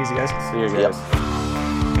sure. Take it easy, guys. See you guys. Yep.